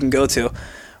gyms you can go to,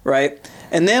 right?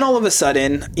 And then all of a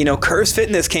sudden, you know, Curves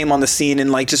Fitness came on the scene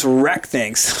and like just wrecked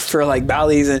things for like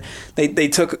Bally's, and they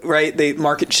took, right, they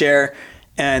market share.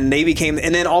 And they became,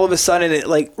 and then all of a sudden it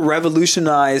like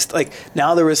revolutionized. Like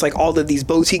now there was like all of these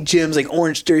boutique gyms, like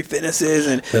Orange Theory Fitnesses,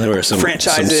 and then there were some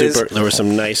franchises. There were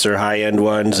some nicer high end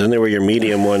ones, and there were your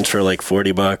medium ones for like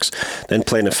 $40. Then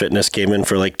Planet Fitness came in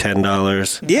for like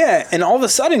 $10. Yeah, and all of a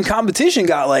sudden competition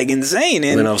got like insane,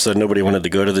 and then all of a sudden nobody wanted to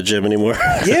go to the gym anymore.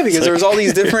 Yeah, because there was all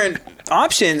these different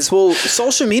options. Well,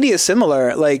 social media is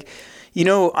similar. Like, you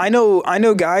know, I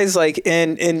know guys like,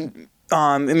 and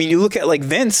I mean, you look at like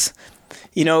Vince.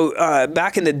 You know,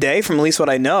 back in the day, from at least what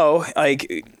I know, like,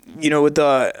 you know, with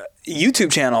the YouTube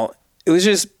channel, it was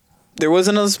just, there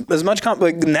wasn't as much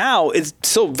like now it's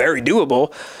still very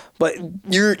doable, but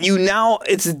now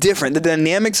it's different. The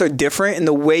dynamics are different, and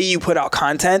the way you put out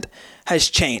content has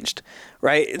changed,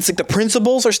 right? It's like the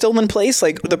principles are still in place.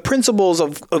 Like the principles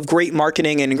of great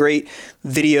marketing and great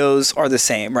videos are the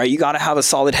same, right? You got to have a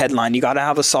solid headline. You got to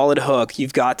have a solid hook.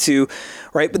 You've got to,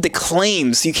 right? But the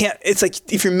claims, you can't, it's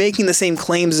like if you're making the same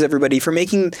claims as everybody, if you're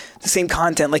making the same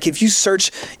content, like if you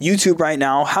search YouTube right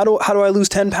now, how do I lose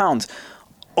 10 pounds?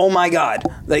 Oh my God,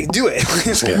 like do it.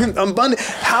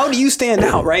 How do you stand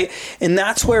out, right? And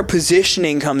that's where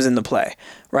positioning comes into play,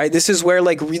 right? This is where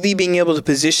like really being able to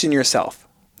position yourself,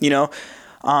 you know?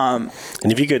 And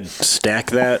if you could stack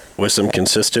that with some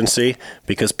consistency,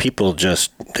 because people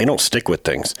just, they don't stick with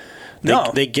things.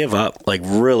 They give up like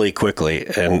really quickly.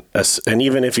 And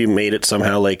even if you made it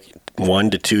somehow like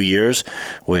 1 to 2 years,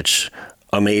 which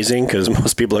amazing, because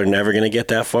most people are never going to get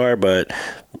that far, but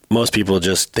most people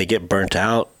just, they get burnt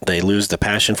out. They lose the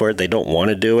passion for it. They don't want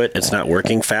to do it. It's not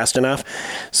working fast enough.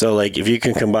 So like if you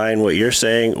can combine what you're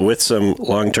saying with some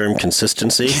long-term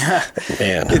consistency,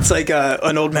 man. It's like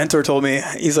an old mentor told me,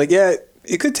 he's like, yeah,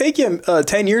 it could take you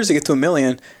 10 years to get to $1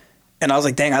 million. And I was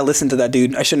like, dang, I listened to that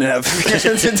dude. I shouldn't have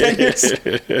 10 years.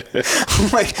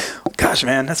 I'm like, gosh,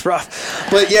 man, that's rough.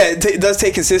 But yeah, it does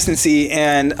take consistency.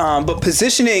 And but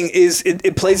positioning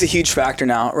it plays a huge factor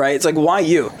now, right? It's like, why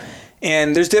you?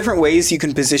 And there's different ways you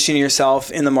can position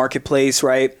yourself in the marketplace,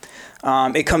 right?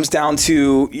 It comes down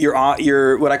to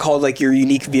your what I call like your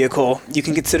unique vehicle. You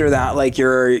can consider that like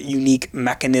your unique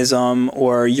mechanism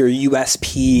or your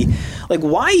USP. Like,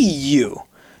 why you?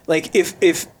 Like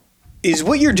if is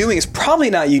what you're doing is probably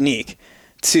not unique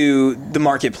to the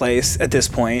marketplace at this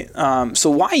point. So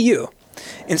why you?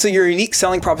 And so your unique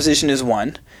selling proposition is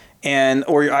one,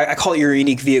 or I call it your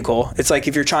unique vehicle. It's like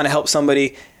if you're trying to help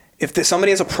somebody, somebody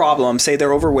has a problem, say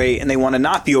they're overweight and they want to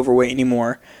not be overweight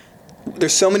anymore,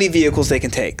 there's so many vehicles they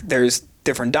can take. There's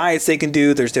different diets they can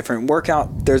do. There's different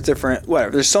workout. There's different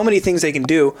whatever. There's so many things they can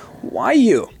do. Why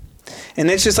you? And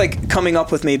it's just like coming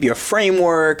up with maybe a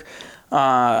framework,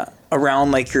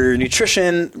 around like your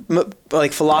nutrition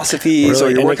like philosophies,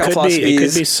 really? Or your workout philosophies. It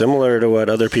could be similar to what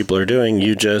other people are doing.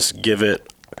 You just give it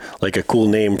like a cool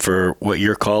name for what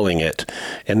you're calling it.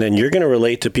 And then you're going to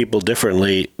relate to people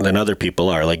differently than other people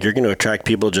are. Like you're going to attract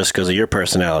people just because of your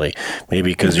personality.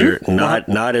 Maybe because you're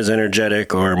not as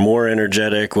energetic or more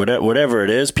energetic, whatever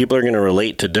it is. People are going to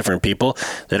relate to different people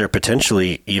that are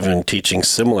potentially even teaching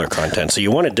similar content. So you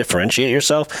want to differentiate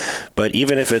yourself, but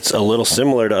even if it's a little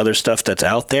similar to other stuff that's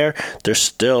out there, there's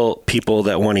still people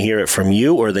that want to hear it from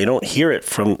you, or they don't hear it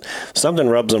from, something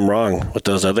rubs them wrong with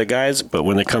those other guys. But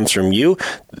when it comes from you,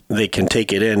 they can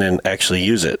take it in and actually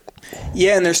use it.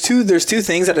 Yeah, and there's two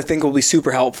things that I think will be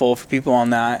super helpful for people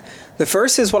on that. The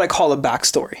first is what I call a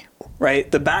backstory,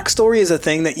 right? The backstory is a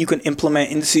thing that you can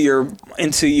implement into your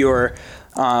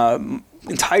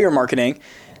entire marketing.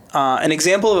 An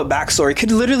example of a backstory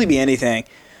could literally be anything.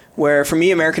 Where for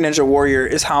me, American Ninja Warrior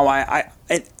is how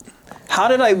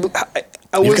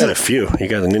You've got a few. You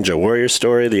got the Ninja Warrior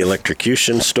story, the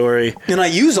electrocution story. And I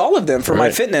use all of them for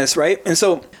my fitness, right? And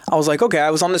so I was like, okay,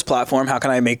 I was on this platform. How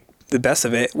can I make the best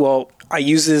of it? Well, I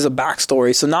use it as a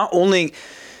backstory. So not only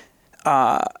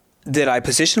did I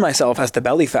position myself as the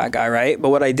belly fat guy, right? But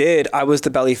what I did, I was the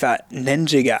belly fat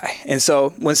ninja guy. And so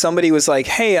when somebody was like,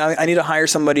 hey, I need to hire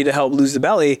somebody to help lose the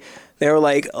belly, they were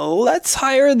like, let's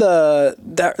hire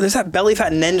there's that belly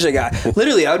fat ninja guy.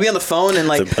 Literally, I would be on the phone and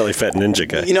like the belly fat ninja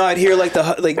guy. You know, I'd hear like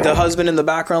the husband in the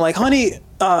background, like, honey,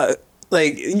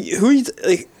 like who are you?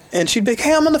 Like, and she'd be like,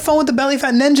 hey, I'm on the phone with the belly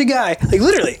fat ninja guy. Like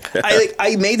literally,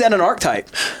 I made that an archetype.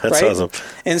 That's right? awesome.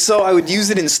 And so I would use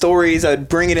it in stories. I would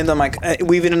bring it into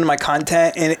weave it into my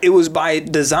content, and it was by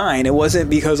design. It wasn't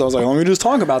because I was like, let me just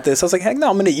talk about this. I was like, heck no,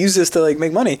 I'm going to use this to like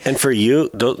make money. And for you,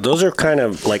 those are kind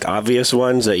of like obvious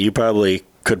ones that you probably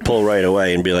could pull right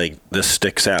away and be like, this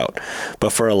sticks out. But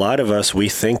for a lot of us, we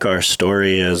think our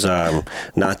story is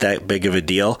not that big of a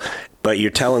deal. But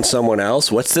you're telling someone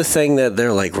else, what's the thing that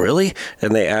they're like, really?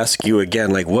 And they ask you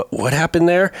again, like, what happened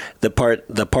there? The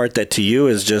part that to you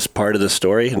is just part of the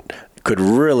story could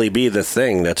really be the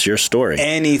thing that's your story.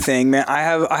 Anything, man. I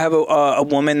have a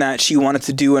woman that she wanted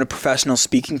to do a professional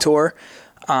speaking tour,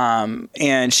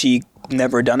 and she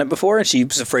never done it before, and she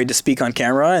was afraid to speak on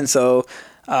camera, and so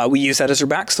we use that as her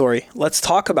backstory. Let's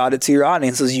talk about it to your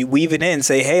audience as you weave it in.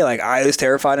 Say, hey, like I was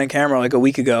terrified on camera like a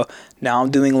week ago. Now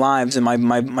I'm doing lives, and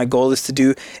my goal is to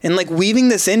do, and like weaving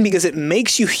this in because it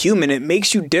makes you human. It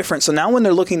makes you different. So now when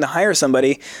they're looking to hire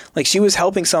somebody, like she was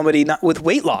helping somebody not with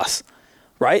weight loss,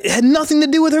 right? It had nothing to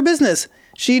do with her business.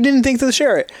 She didn't think to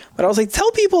share it. But I was like,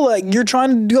 tell people like you're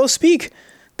trying to go speak.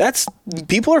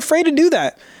 People are afraid to do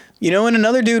that. You know, and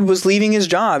another dude was leaving his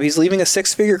job. He's leaving a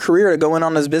 6-figure career to go in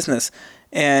on his business.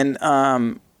 And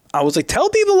I was like, tell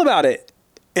people about it.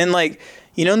 And like,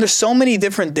 you know, and there's so many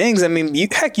different things. I mean, you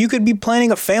could be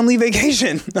planning a family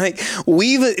vacation. Like,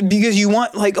 weave it because you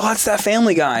want, like, oh, it's that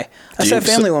family guy. That's that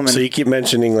family woman. So you keep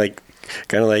mentioning, like,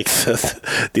 kind of like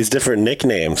these different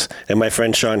nicknames. And my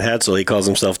friend Sean Hadsel, he calls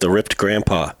himself the Ripped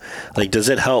Grandpa. Like, does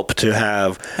it help to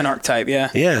have an archetype? Yeah.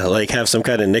 Yeah, like have some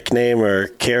kind of nickname or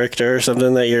character or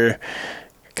something that you're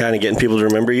kind of getting people to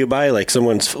remember you by? Like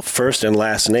someone's first and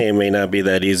last name may not be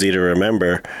that easy to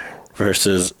remember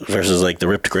versus like the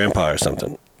Ripped Grandpa or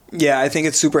something. Yeah, I think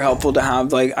it's super helpful to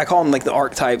have, like, I call them like the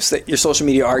archetypes, that your social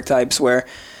media archetypes, where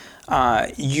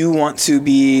you want to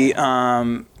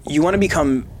become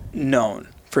known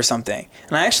for something.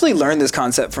 And I actually learned this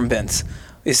concept from Vince.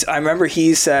 I remember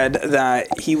he said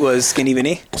that he was Skinny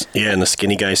Vinny. Yeah, and the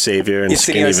Skinny Guy Savior and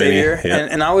Skinny Vinny. Savior. Yeah.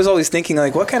 And I was always thinking,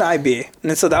 like, what can I be?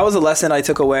 And so that was a lesson I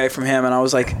took away from him. And I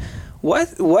was like,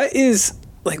 what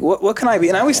can I be?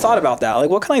 And I always thought about that. Like,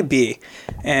 what can I be?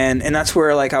 And that's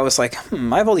where, like, I was like,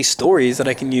 I have all these stories that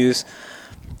I can use.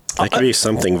 That could be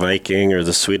something Viking or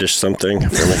the Swedish something.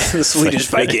 The Swedish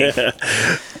Viking.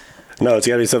 No, it's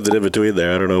got to be something in between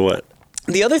there. I don't know what.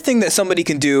 The other thing that somebody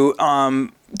can do,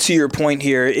 to your point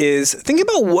here, is think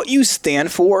about what you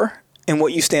stand for and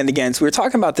what you stand against. We were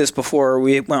talking about this before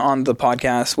we went on the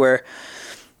podcast, where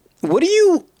what are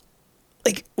you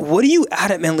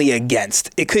adamantly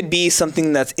against? It could be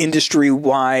something that's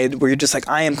industry-wide where you're just like,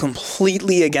 I am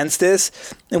completely against this.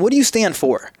 And what do you stand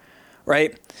for,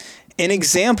 right? An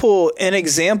example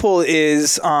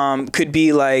is could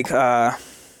be like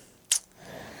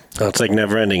it's like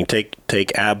never ending.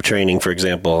 Take ab training, for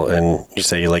example, and you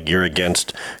say like you're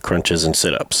against crunches and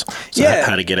sit-ups. So yeah.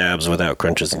 How to get abs without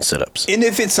crunches and sit-ups. And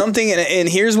if it's something, and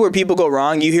here's where people go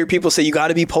wrong. You hear people say you got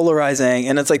to be polarizing,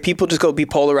 and it's like people just go be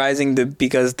polarizing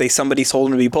because somebody told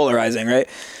them to be polarizing, right?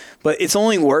 But it's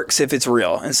only works if it's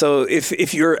real. And so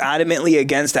if you're adamantly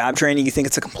against ab training, you think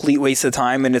it's a complete waste of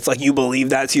time, and it's like you believe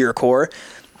that to your core.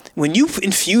 When you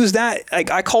infuse that,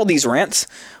 like I call these rants,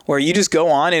 where you just go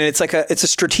on and it's a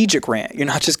strategic rant. You're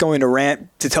not just going to rant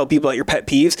to tell people about your pet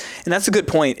peeves. And that's a good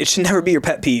point. It should never be your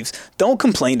pet peeves. Don't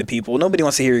complain to people. Nobody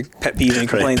wants to hear your pet peeves and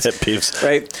complaints. Right, pet peeves.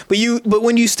 Right. But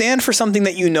when you stand for something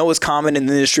that you know is common in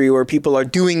the industry, where people are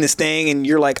doing this thing and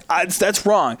you're like, that's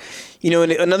wrong. You know,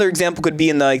 and another example could be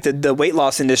in the weight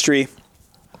loss industry.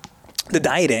 The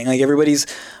dieting, like everybody's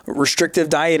restrictive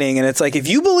dieting, and it's like, if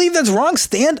you believe that's wrong,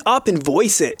 stand up and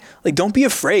voice it. Like, don't be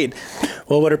afraid.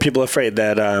 Well, what are people afraid?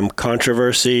 That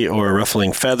controversy or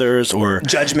ruffling feathers or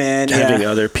judgment, having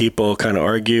other people kind of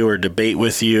argue or debate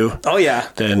with you. Oh yeah.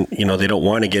 Then they don't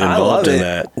want to get involved in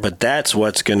that. But that's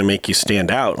what's going to make you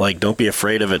stand out. Like, don't be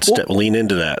afraid of it. Lean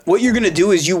into that. What you're going to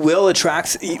do is what you're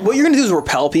going to do is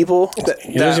repel people.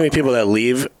 There's going to be people that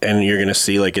leave, and you're going to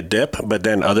see like a dip, but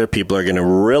then other people are going to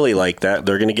really like that,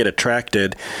 they're going to get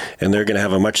attracted and they're going to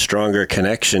have a much stronger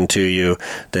connection to you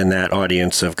than that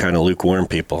audience of kind of lukewarm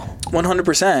people.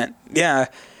 100%. Yeah.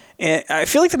 And I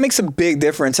feel like that makes a big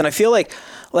difference. And I feel like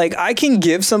I can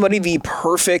give somebody the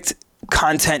perfect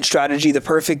content strategy, the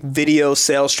perfect video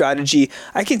sales strategy.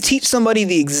 I can teach somebody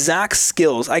the exact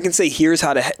skills. I can say, here's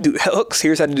how to do hooks,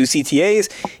 here's how to do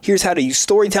CTAs, here's how to use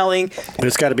storytelling. But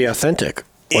it's got to be authentic.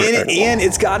 And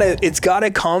it's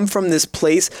gotta come from this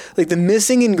place. Like the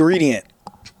missing ingredient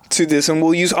to this, and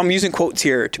I'm using quotes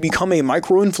here, to become a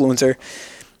micro influencer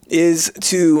is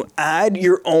to add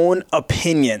your own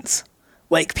opinions.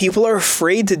 Like, people are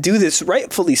afraid to do this,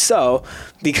 rightfully so,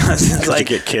 because it's like...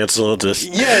 You get canceled.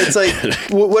 It's like,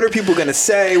 what are people going to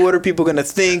say? What are people going to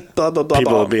think? Blah, blah, blah,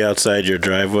 People blah. will be outside your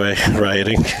driveway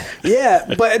rioting.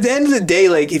 Yeah, but at the end of the day,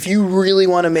 like, if you really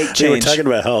want to make change... Hey, we're talking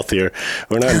about health here.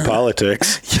 We're not in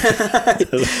politics.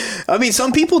 I mean,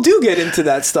 some people do get into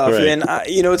that stuff, right. And,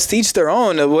 it's to each their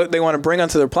own of what they want to bring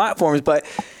onto their platforms, but...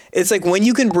 It's like when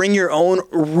you can bring your own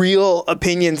real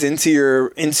opinions into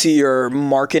your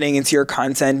marketing, into your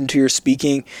content, into your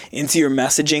speaking, into your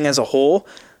messaging as a whole,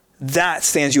 that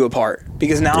stands you apart,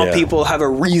 because now people have a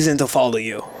reason to follow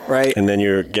you, right? And then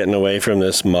you're getting away from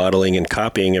this modeling and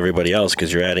copying everybody else,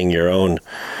 because you're adding your own.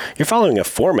 You're following a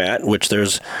format, which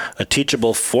there's a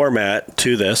teachable format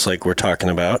to this, like we're talking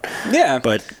about. Yeah.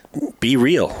 But be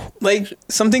real. Like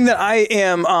something that I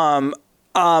am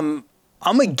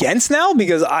I'm against now,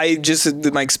 because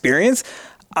my experience,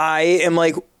 I am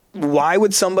like, why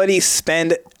would somebody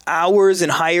spend hours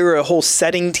and hire a whole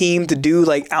setting team to do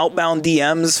like outbound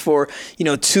DMs for,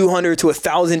 200 to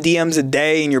 1,000 DMs a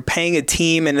day, and you're paying a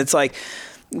team, and it's like,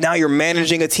 now you're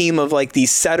managing a team of like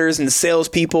these setters and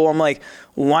salespeople. I'm like,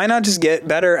 why not just get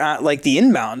better at like the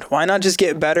inbound? Why not just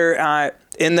get better at,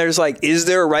 and there's like, is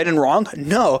there a right and wrong?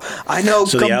 No, I know.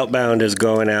 So the outbound is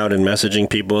going out and messaging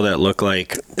people that look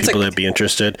like people that be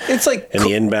interested. It's like, and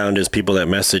the inbound is people that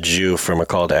message you from a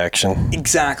call to action.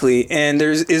 Exactly. And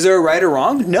is there a right or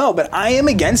wrong? No, but I am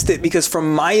against it, because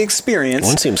from my experience,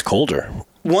 one seems colder.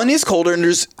 One is colder,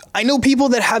 and I know people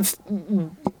that have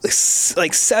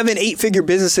like 7-8 figure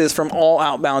businesses from all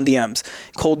outbound DMs,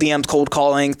 cold DMs, cold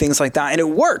calling, things like that. And it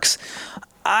works.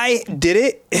 I did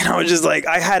it, and I was just like,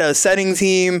 I had a setting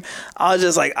team. I was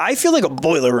just like, I feel like a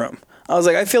boiler room. I was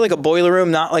like, I feel like a boiler room,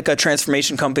 not like a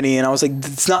transformation company. And I was like,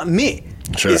 it's not me.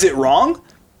 Sure. Is it wrong?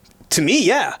 To me,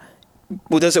 yeah.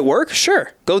 Well, does it work?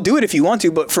 Sure. Go do it if you want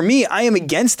to. But for me, I am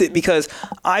against it, because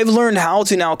I've learned how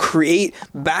to now create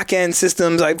back-end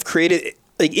systems. I've created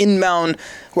like inbound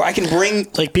where I can bring...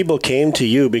 Like people came to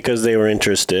you because they were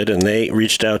interested, and they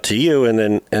reached out to you,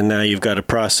 and now you've got a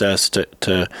process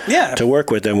to work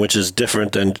with them, which is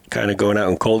different than kind of going out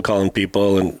and cold calling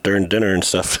people and during dinner and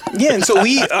stuff. Yeah, and so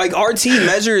our team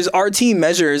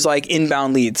measures like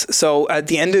inbound leads. So at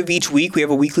the end of each week, we have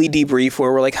a weekly debrief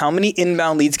where we're like, how many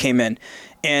inbound leads came in?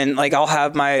 And like, I'll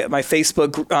have my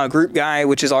Facebook group guy,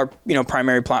 which is our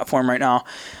primary platform right now,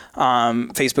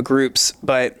 Facebook groups,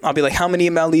 but I'll be like, how many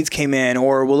inbound leads came in?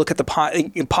 Or we'll look at the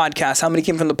podcast, how many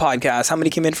came from the podcast, how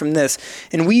many came in from this,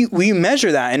 and we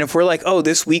measure that. And if we're like, oh,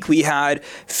 this week we had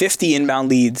 50 inbound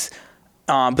leads,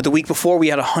 but the week before we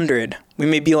had 100, we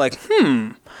may be like,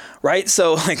 right?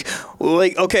 So like,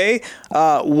 okay,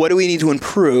 what do we need to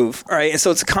improve? All right. And so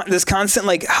it's this constant,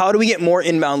 like, how do we get more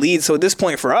inbound leads? So at this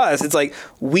point for us, it's like,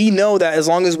 we know that as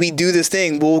long as we do this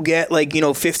thing, we'll get like,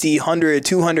 50, 100,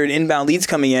 200 inbound leads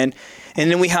coming in. And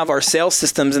then we have our sales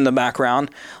systems in the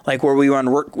background, like where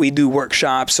we do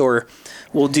workshops, or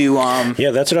we'll do...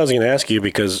 Yeah, that's what I was going to ask you,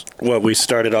 because what we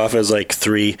started off as like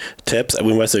 3 tips,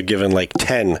 we must have given like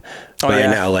 10 by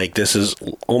now. Like, this is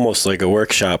almost like a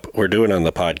workshop we're doing on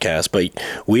the podcast. But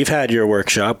we've had your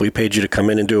workshop. We paid you to come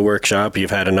in and do a workshop.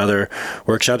 You've had another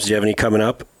workshops. Do you have any coming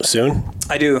up soon?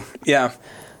 I do, yeah.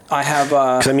 I have...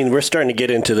 'Cause, I mean, we're starting to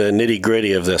get into the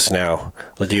nitty-gritty of this now.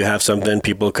 Do you have something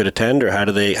people could attend, or how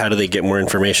do they get more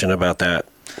information about that?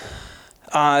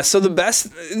 So the best,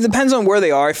 it depends on where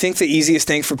they are. I think the easiest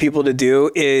thing for people to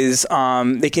do is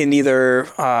they can either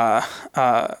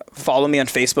follow me on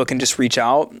Facebook and just reach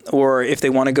out, or if they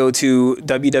want to go to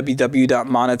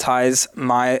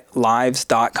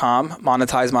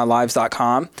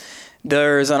www.monetimelives.com,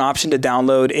 there's an option to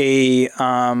download a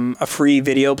free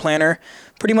video planner.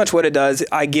 Pretty much what it does,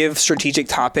 I give strategic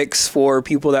topics for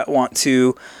people that want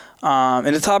to,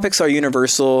 and the topics are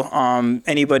universal.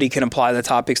 Anybody can apply the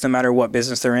topics no matter what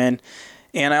business they're in.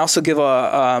 And I also give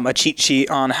a cheat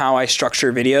sheet on how I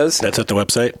structure videos. That's at the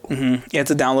website? Mm-hmm. Yeah,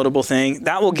 it's a downloadable thing.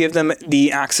 That will give them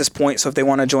the access point. So if they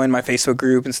want to join my Facebook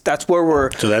group, and that's where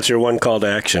we're... So that's your one call to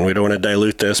action. We don't want to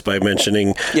dilute this by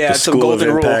mentioning the School of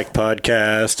Impact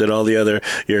podcast and all the other,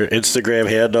 your Instagram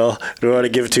handle. We don't want to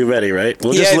give too many, right?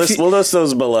 We'll list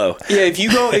those below. Yeah, if you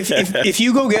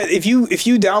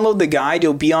download the guide,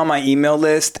 you'll be on my email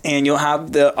list and you'll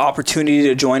have the opportunity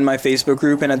to join my Facebook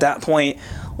group. And at that point,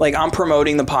 like, I'm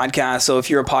promoting the podcast, so if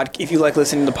you like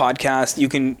listening to the podcast, you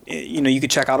can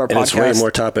check out our podcast. And it's way more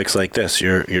topics like this.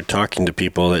 You're talking to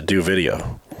people that do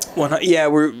video. Well, yeah,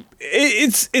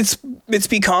 it's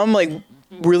become like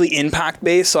really impact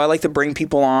based. So I like to bring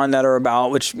people on that are about,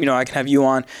 which I can have you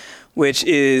on, which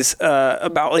is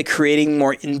about like creating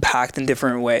more impact in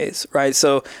different ways, right?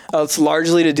 So it's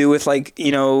largely to do with like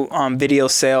video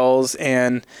sales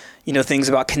and things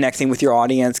about connecting with your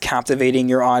audience, captivating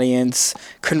your audience,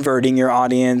 converting your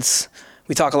audience.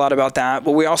 We talk a lot about that,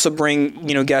 but we also bring,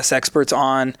 guest experts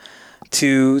on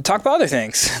to talk about other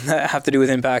things that have to do with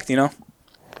impact,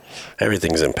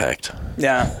 Everything's impact.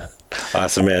 Yeah.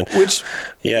 Awesome, man. What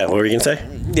were you going to say?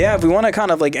 Yeah, if we want to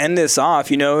kind of like end this off,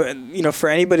 for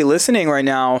anybody listening right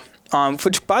now,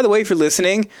 which, by the way, if you're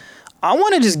listening, I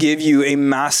want to just give you a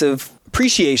massive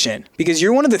appreciation, because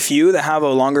you're one of the few that have a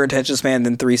longer attention span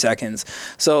than 3 seconds.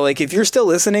 So like, if you're still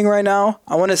listening right now,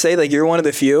 I want to say like, you're one of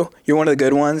the few, you're one of the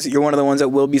good ones. You're one of the ones that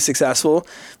will be successful,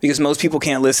 because most people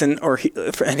can't listen or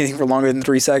for anything for longer than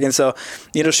 3 seconds. So,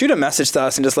 shoot a message to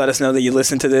us and just let us know that you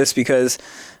listen to this, because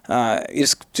you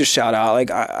just shout out.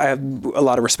 Like, I have a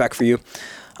lot of respect for you.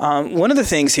 One of the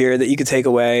things here that you could take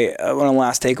away, one of the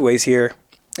last takeaways here,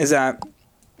 is that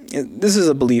this is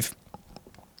a belief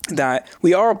that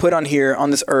we are put on here on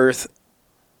this earth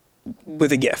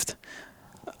with a gift.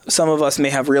 Some of us may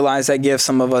have realized that gift,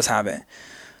 some of us haven't.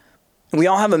 And we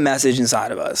all have a message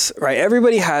inside of us, right?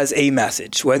 Everybody has a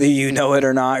message, whether you know it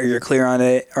or not, or you're clear on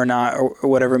it or not, or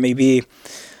whatever it may be.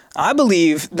 I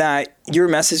believe that your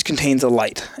message contains a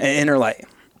light, an inner light.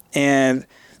 And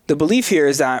the belief here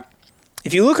is that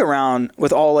if you look around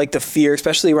with all like the fear,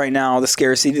 especially right now, the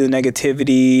scarcity, the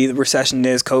negativity, the recession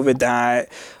is, COVID,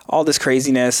 that, all this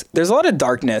craziness, there's a lot of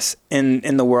darkness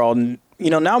in the world. And,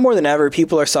 now more than ever,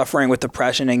 people are suffering with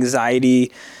depression,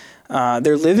 anxiety.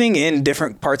 They're living in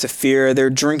different parts of fear. They're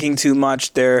drinking too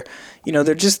much.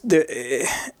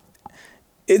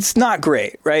 It's not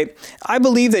great, right? I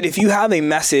believe that if you have a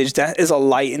message that is a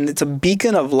light, and it's a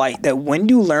beacon of light, that when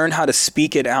you learn how to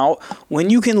speak it out, when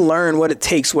you can learn what it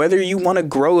takes, whether you want to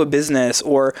grow a business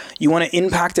or you want to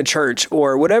impact a church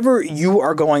or whatever you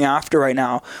are going after right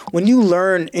now, when you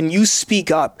learn and you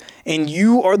speak up and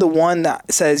you are the one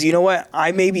that says, you know what,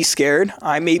 I may be scared,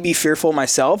 I may be fearful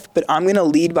myself, but I'm going to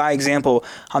lead by example.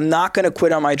 I'm not going to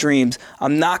quit on my dreams.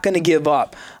 I'm not going to give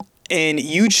up. And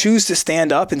you choose to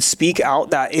stand up and speak out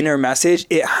that inner message,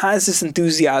 it has this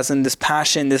enthusiasm, this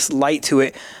passion, this light to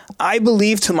it. I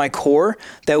believe to my core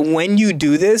that when you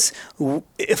do this,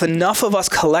 if enough of us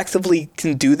collectively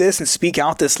can do this and speak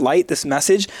out this light, this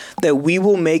message, that we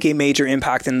will make a major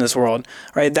impact in this world,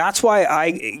 right? That's why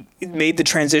I made the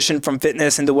transition from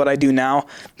fitness into what I do now,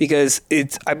 because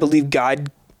I believe God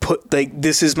put, like,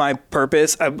 this is my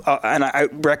purpose. And I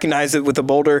recognize it with the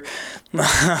boulder.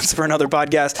 That's for another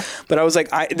podcast. But I was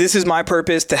like, this is my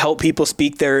purpose, to help people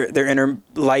speak their inner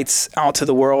lights out to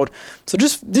the world. So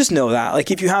just know that,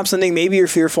 like, if you have something, maybe you're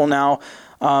fearful now.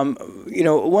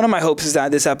 One of my hopes is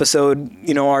that this episode,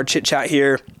 our chit chat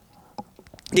here,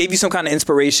 gave you some kind of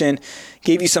inspiration,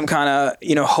 gave you some kind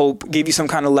of, hope, gave you some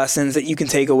kind of lessons that you can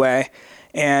take away.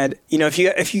 And,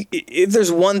 if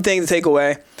there's one thing to take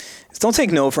away, is don't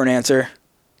take no for an answer,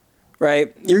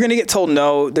 right? You're going to get told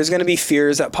no. There's going to be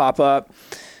fears that pop up.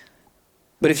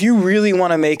 But if you really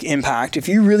want to make impact, if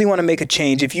you really want to make a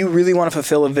change, if you really want to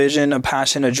fulfill a vision, a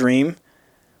passion, a dream,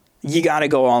 you got to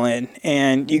go all in.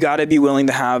 And you got to be willing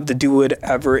to have the do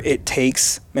whatever it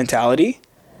takes mentality.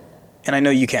 And I know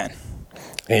you can.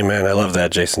 Amen. I love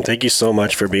that, Jason. Thank you so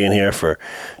much for being here, for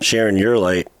sharing your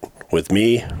light with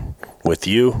me, with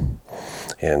you.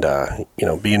 And,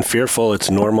 being fearful,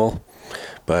 it's normal,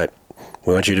 but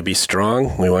we want you to be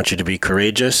strong. We want you to be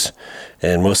courageous,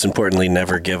 and most importantly,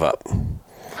 never give up.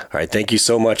 All right. Thank you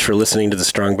so much for listening to the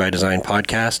Strong by Design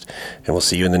podcast, and we'll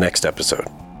see you in the next episode.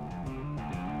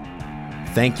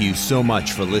 Thank you so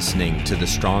much for listening to the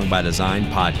Strong by Design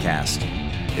podcast.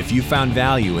 If you found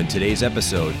value in today's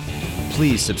episode,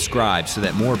 please subscribe so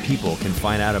that more people can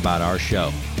find out about our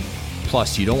show.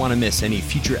 Plus, you don't want to miss any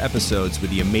future episodes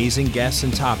with the amazing guests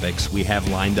and topics we have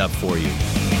lined up for you.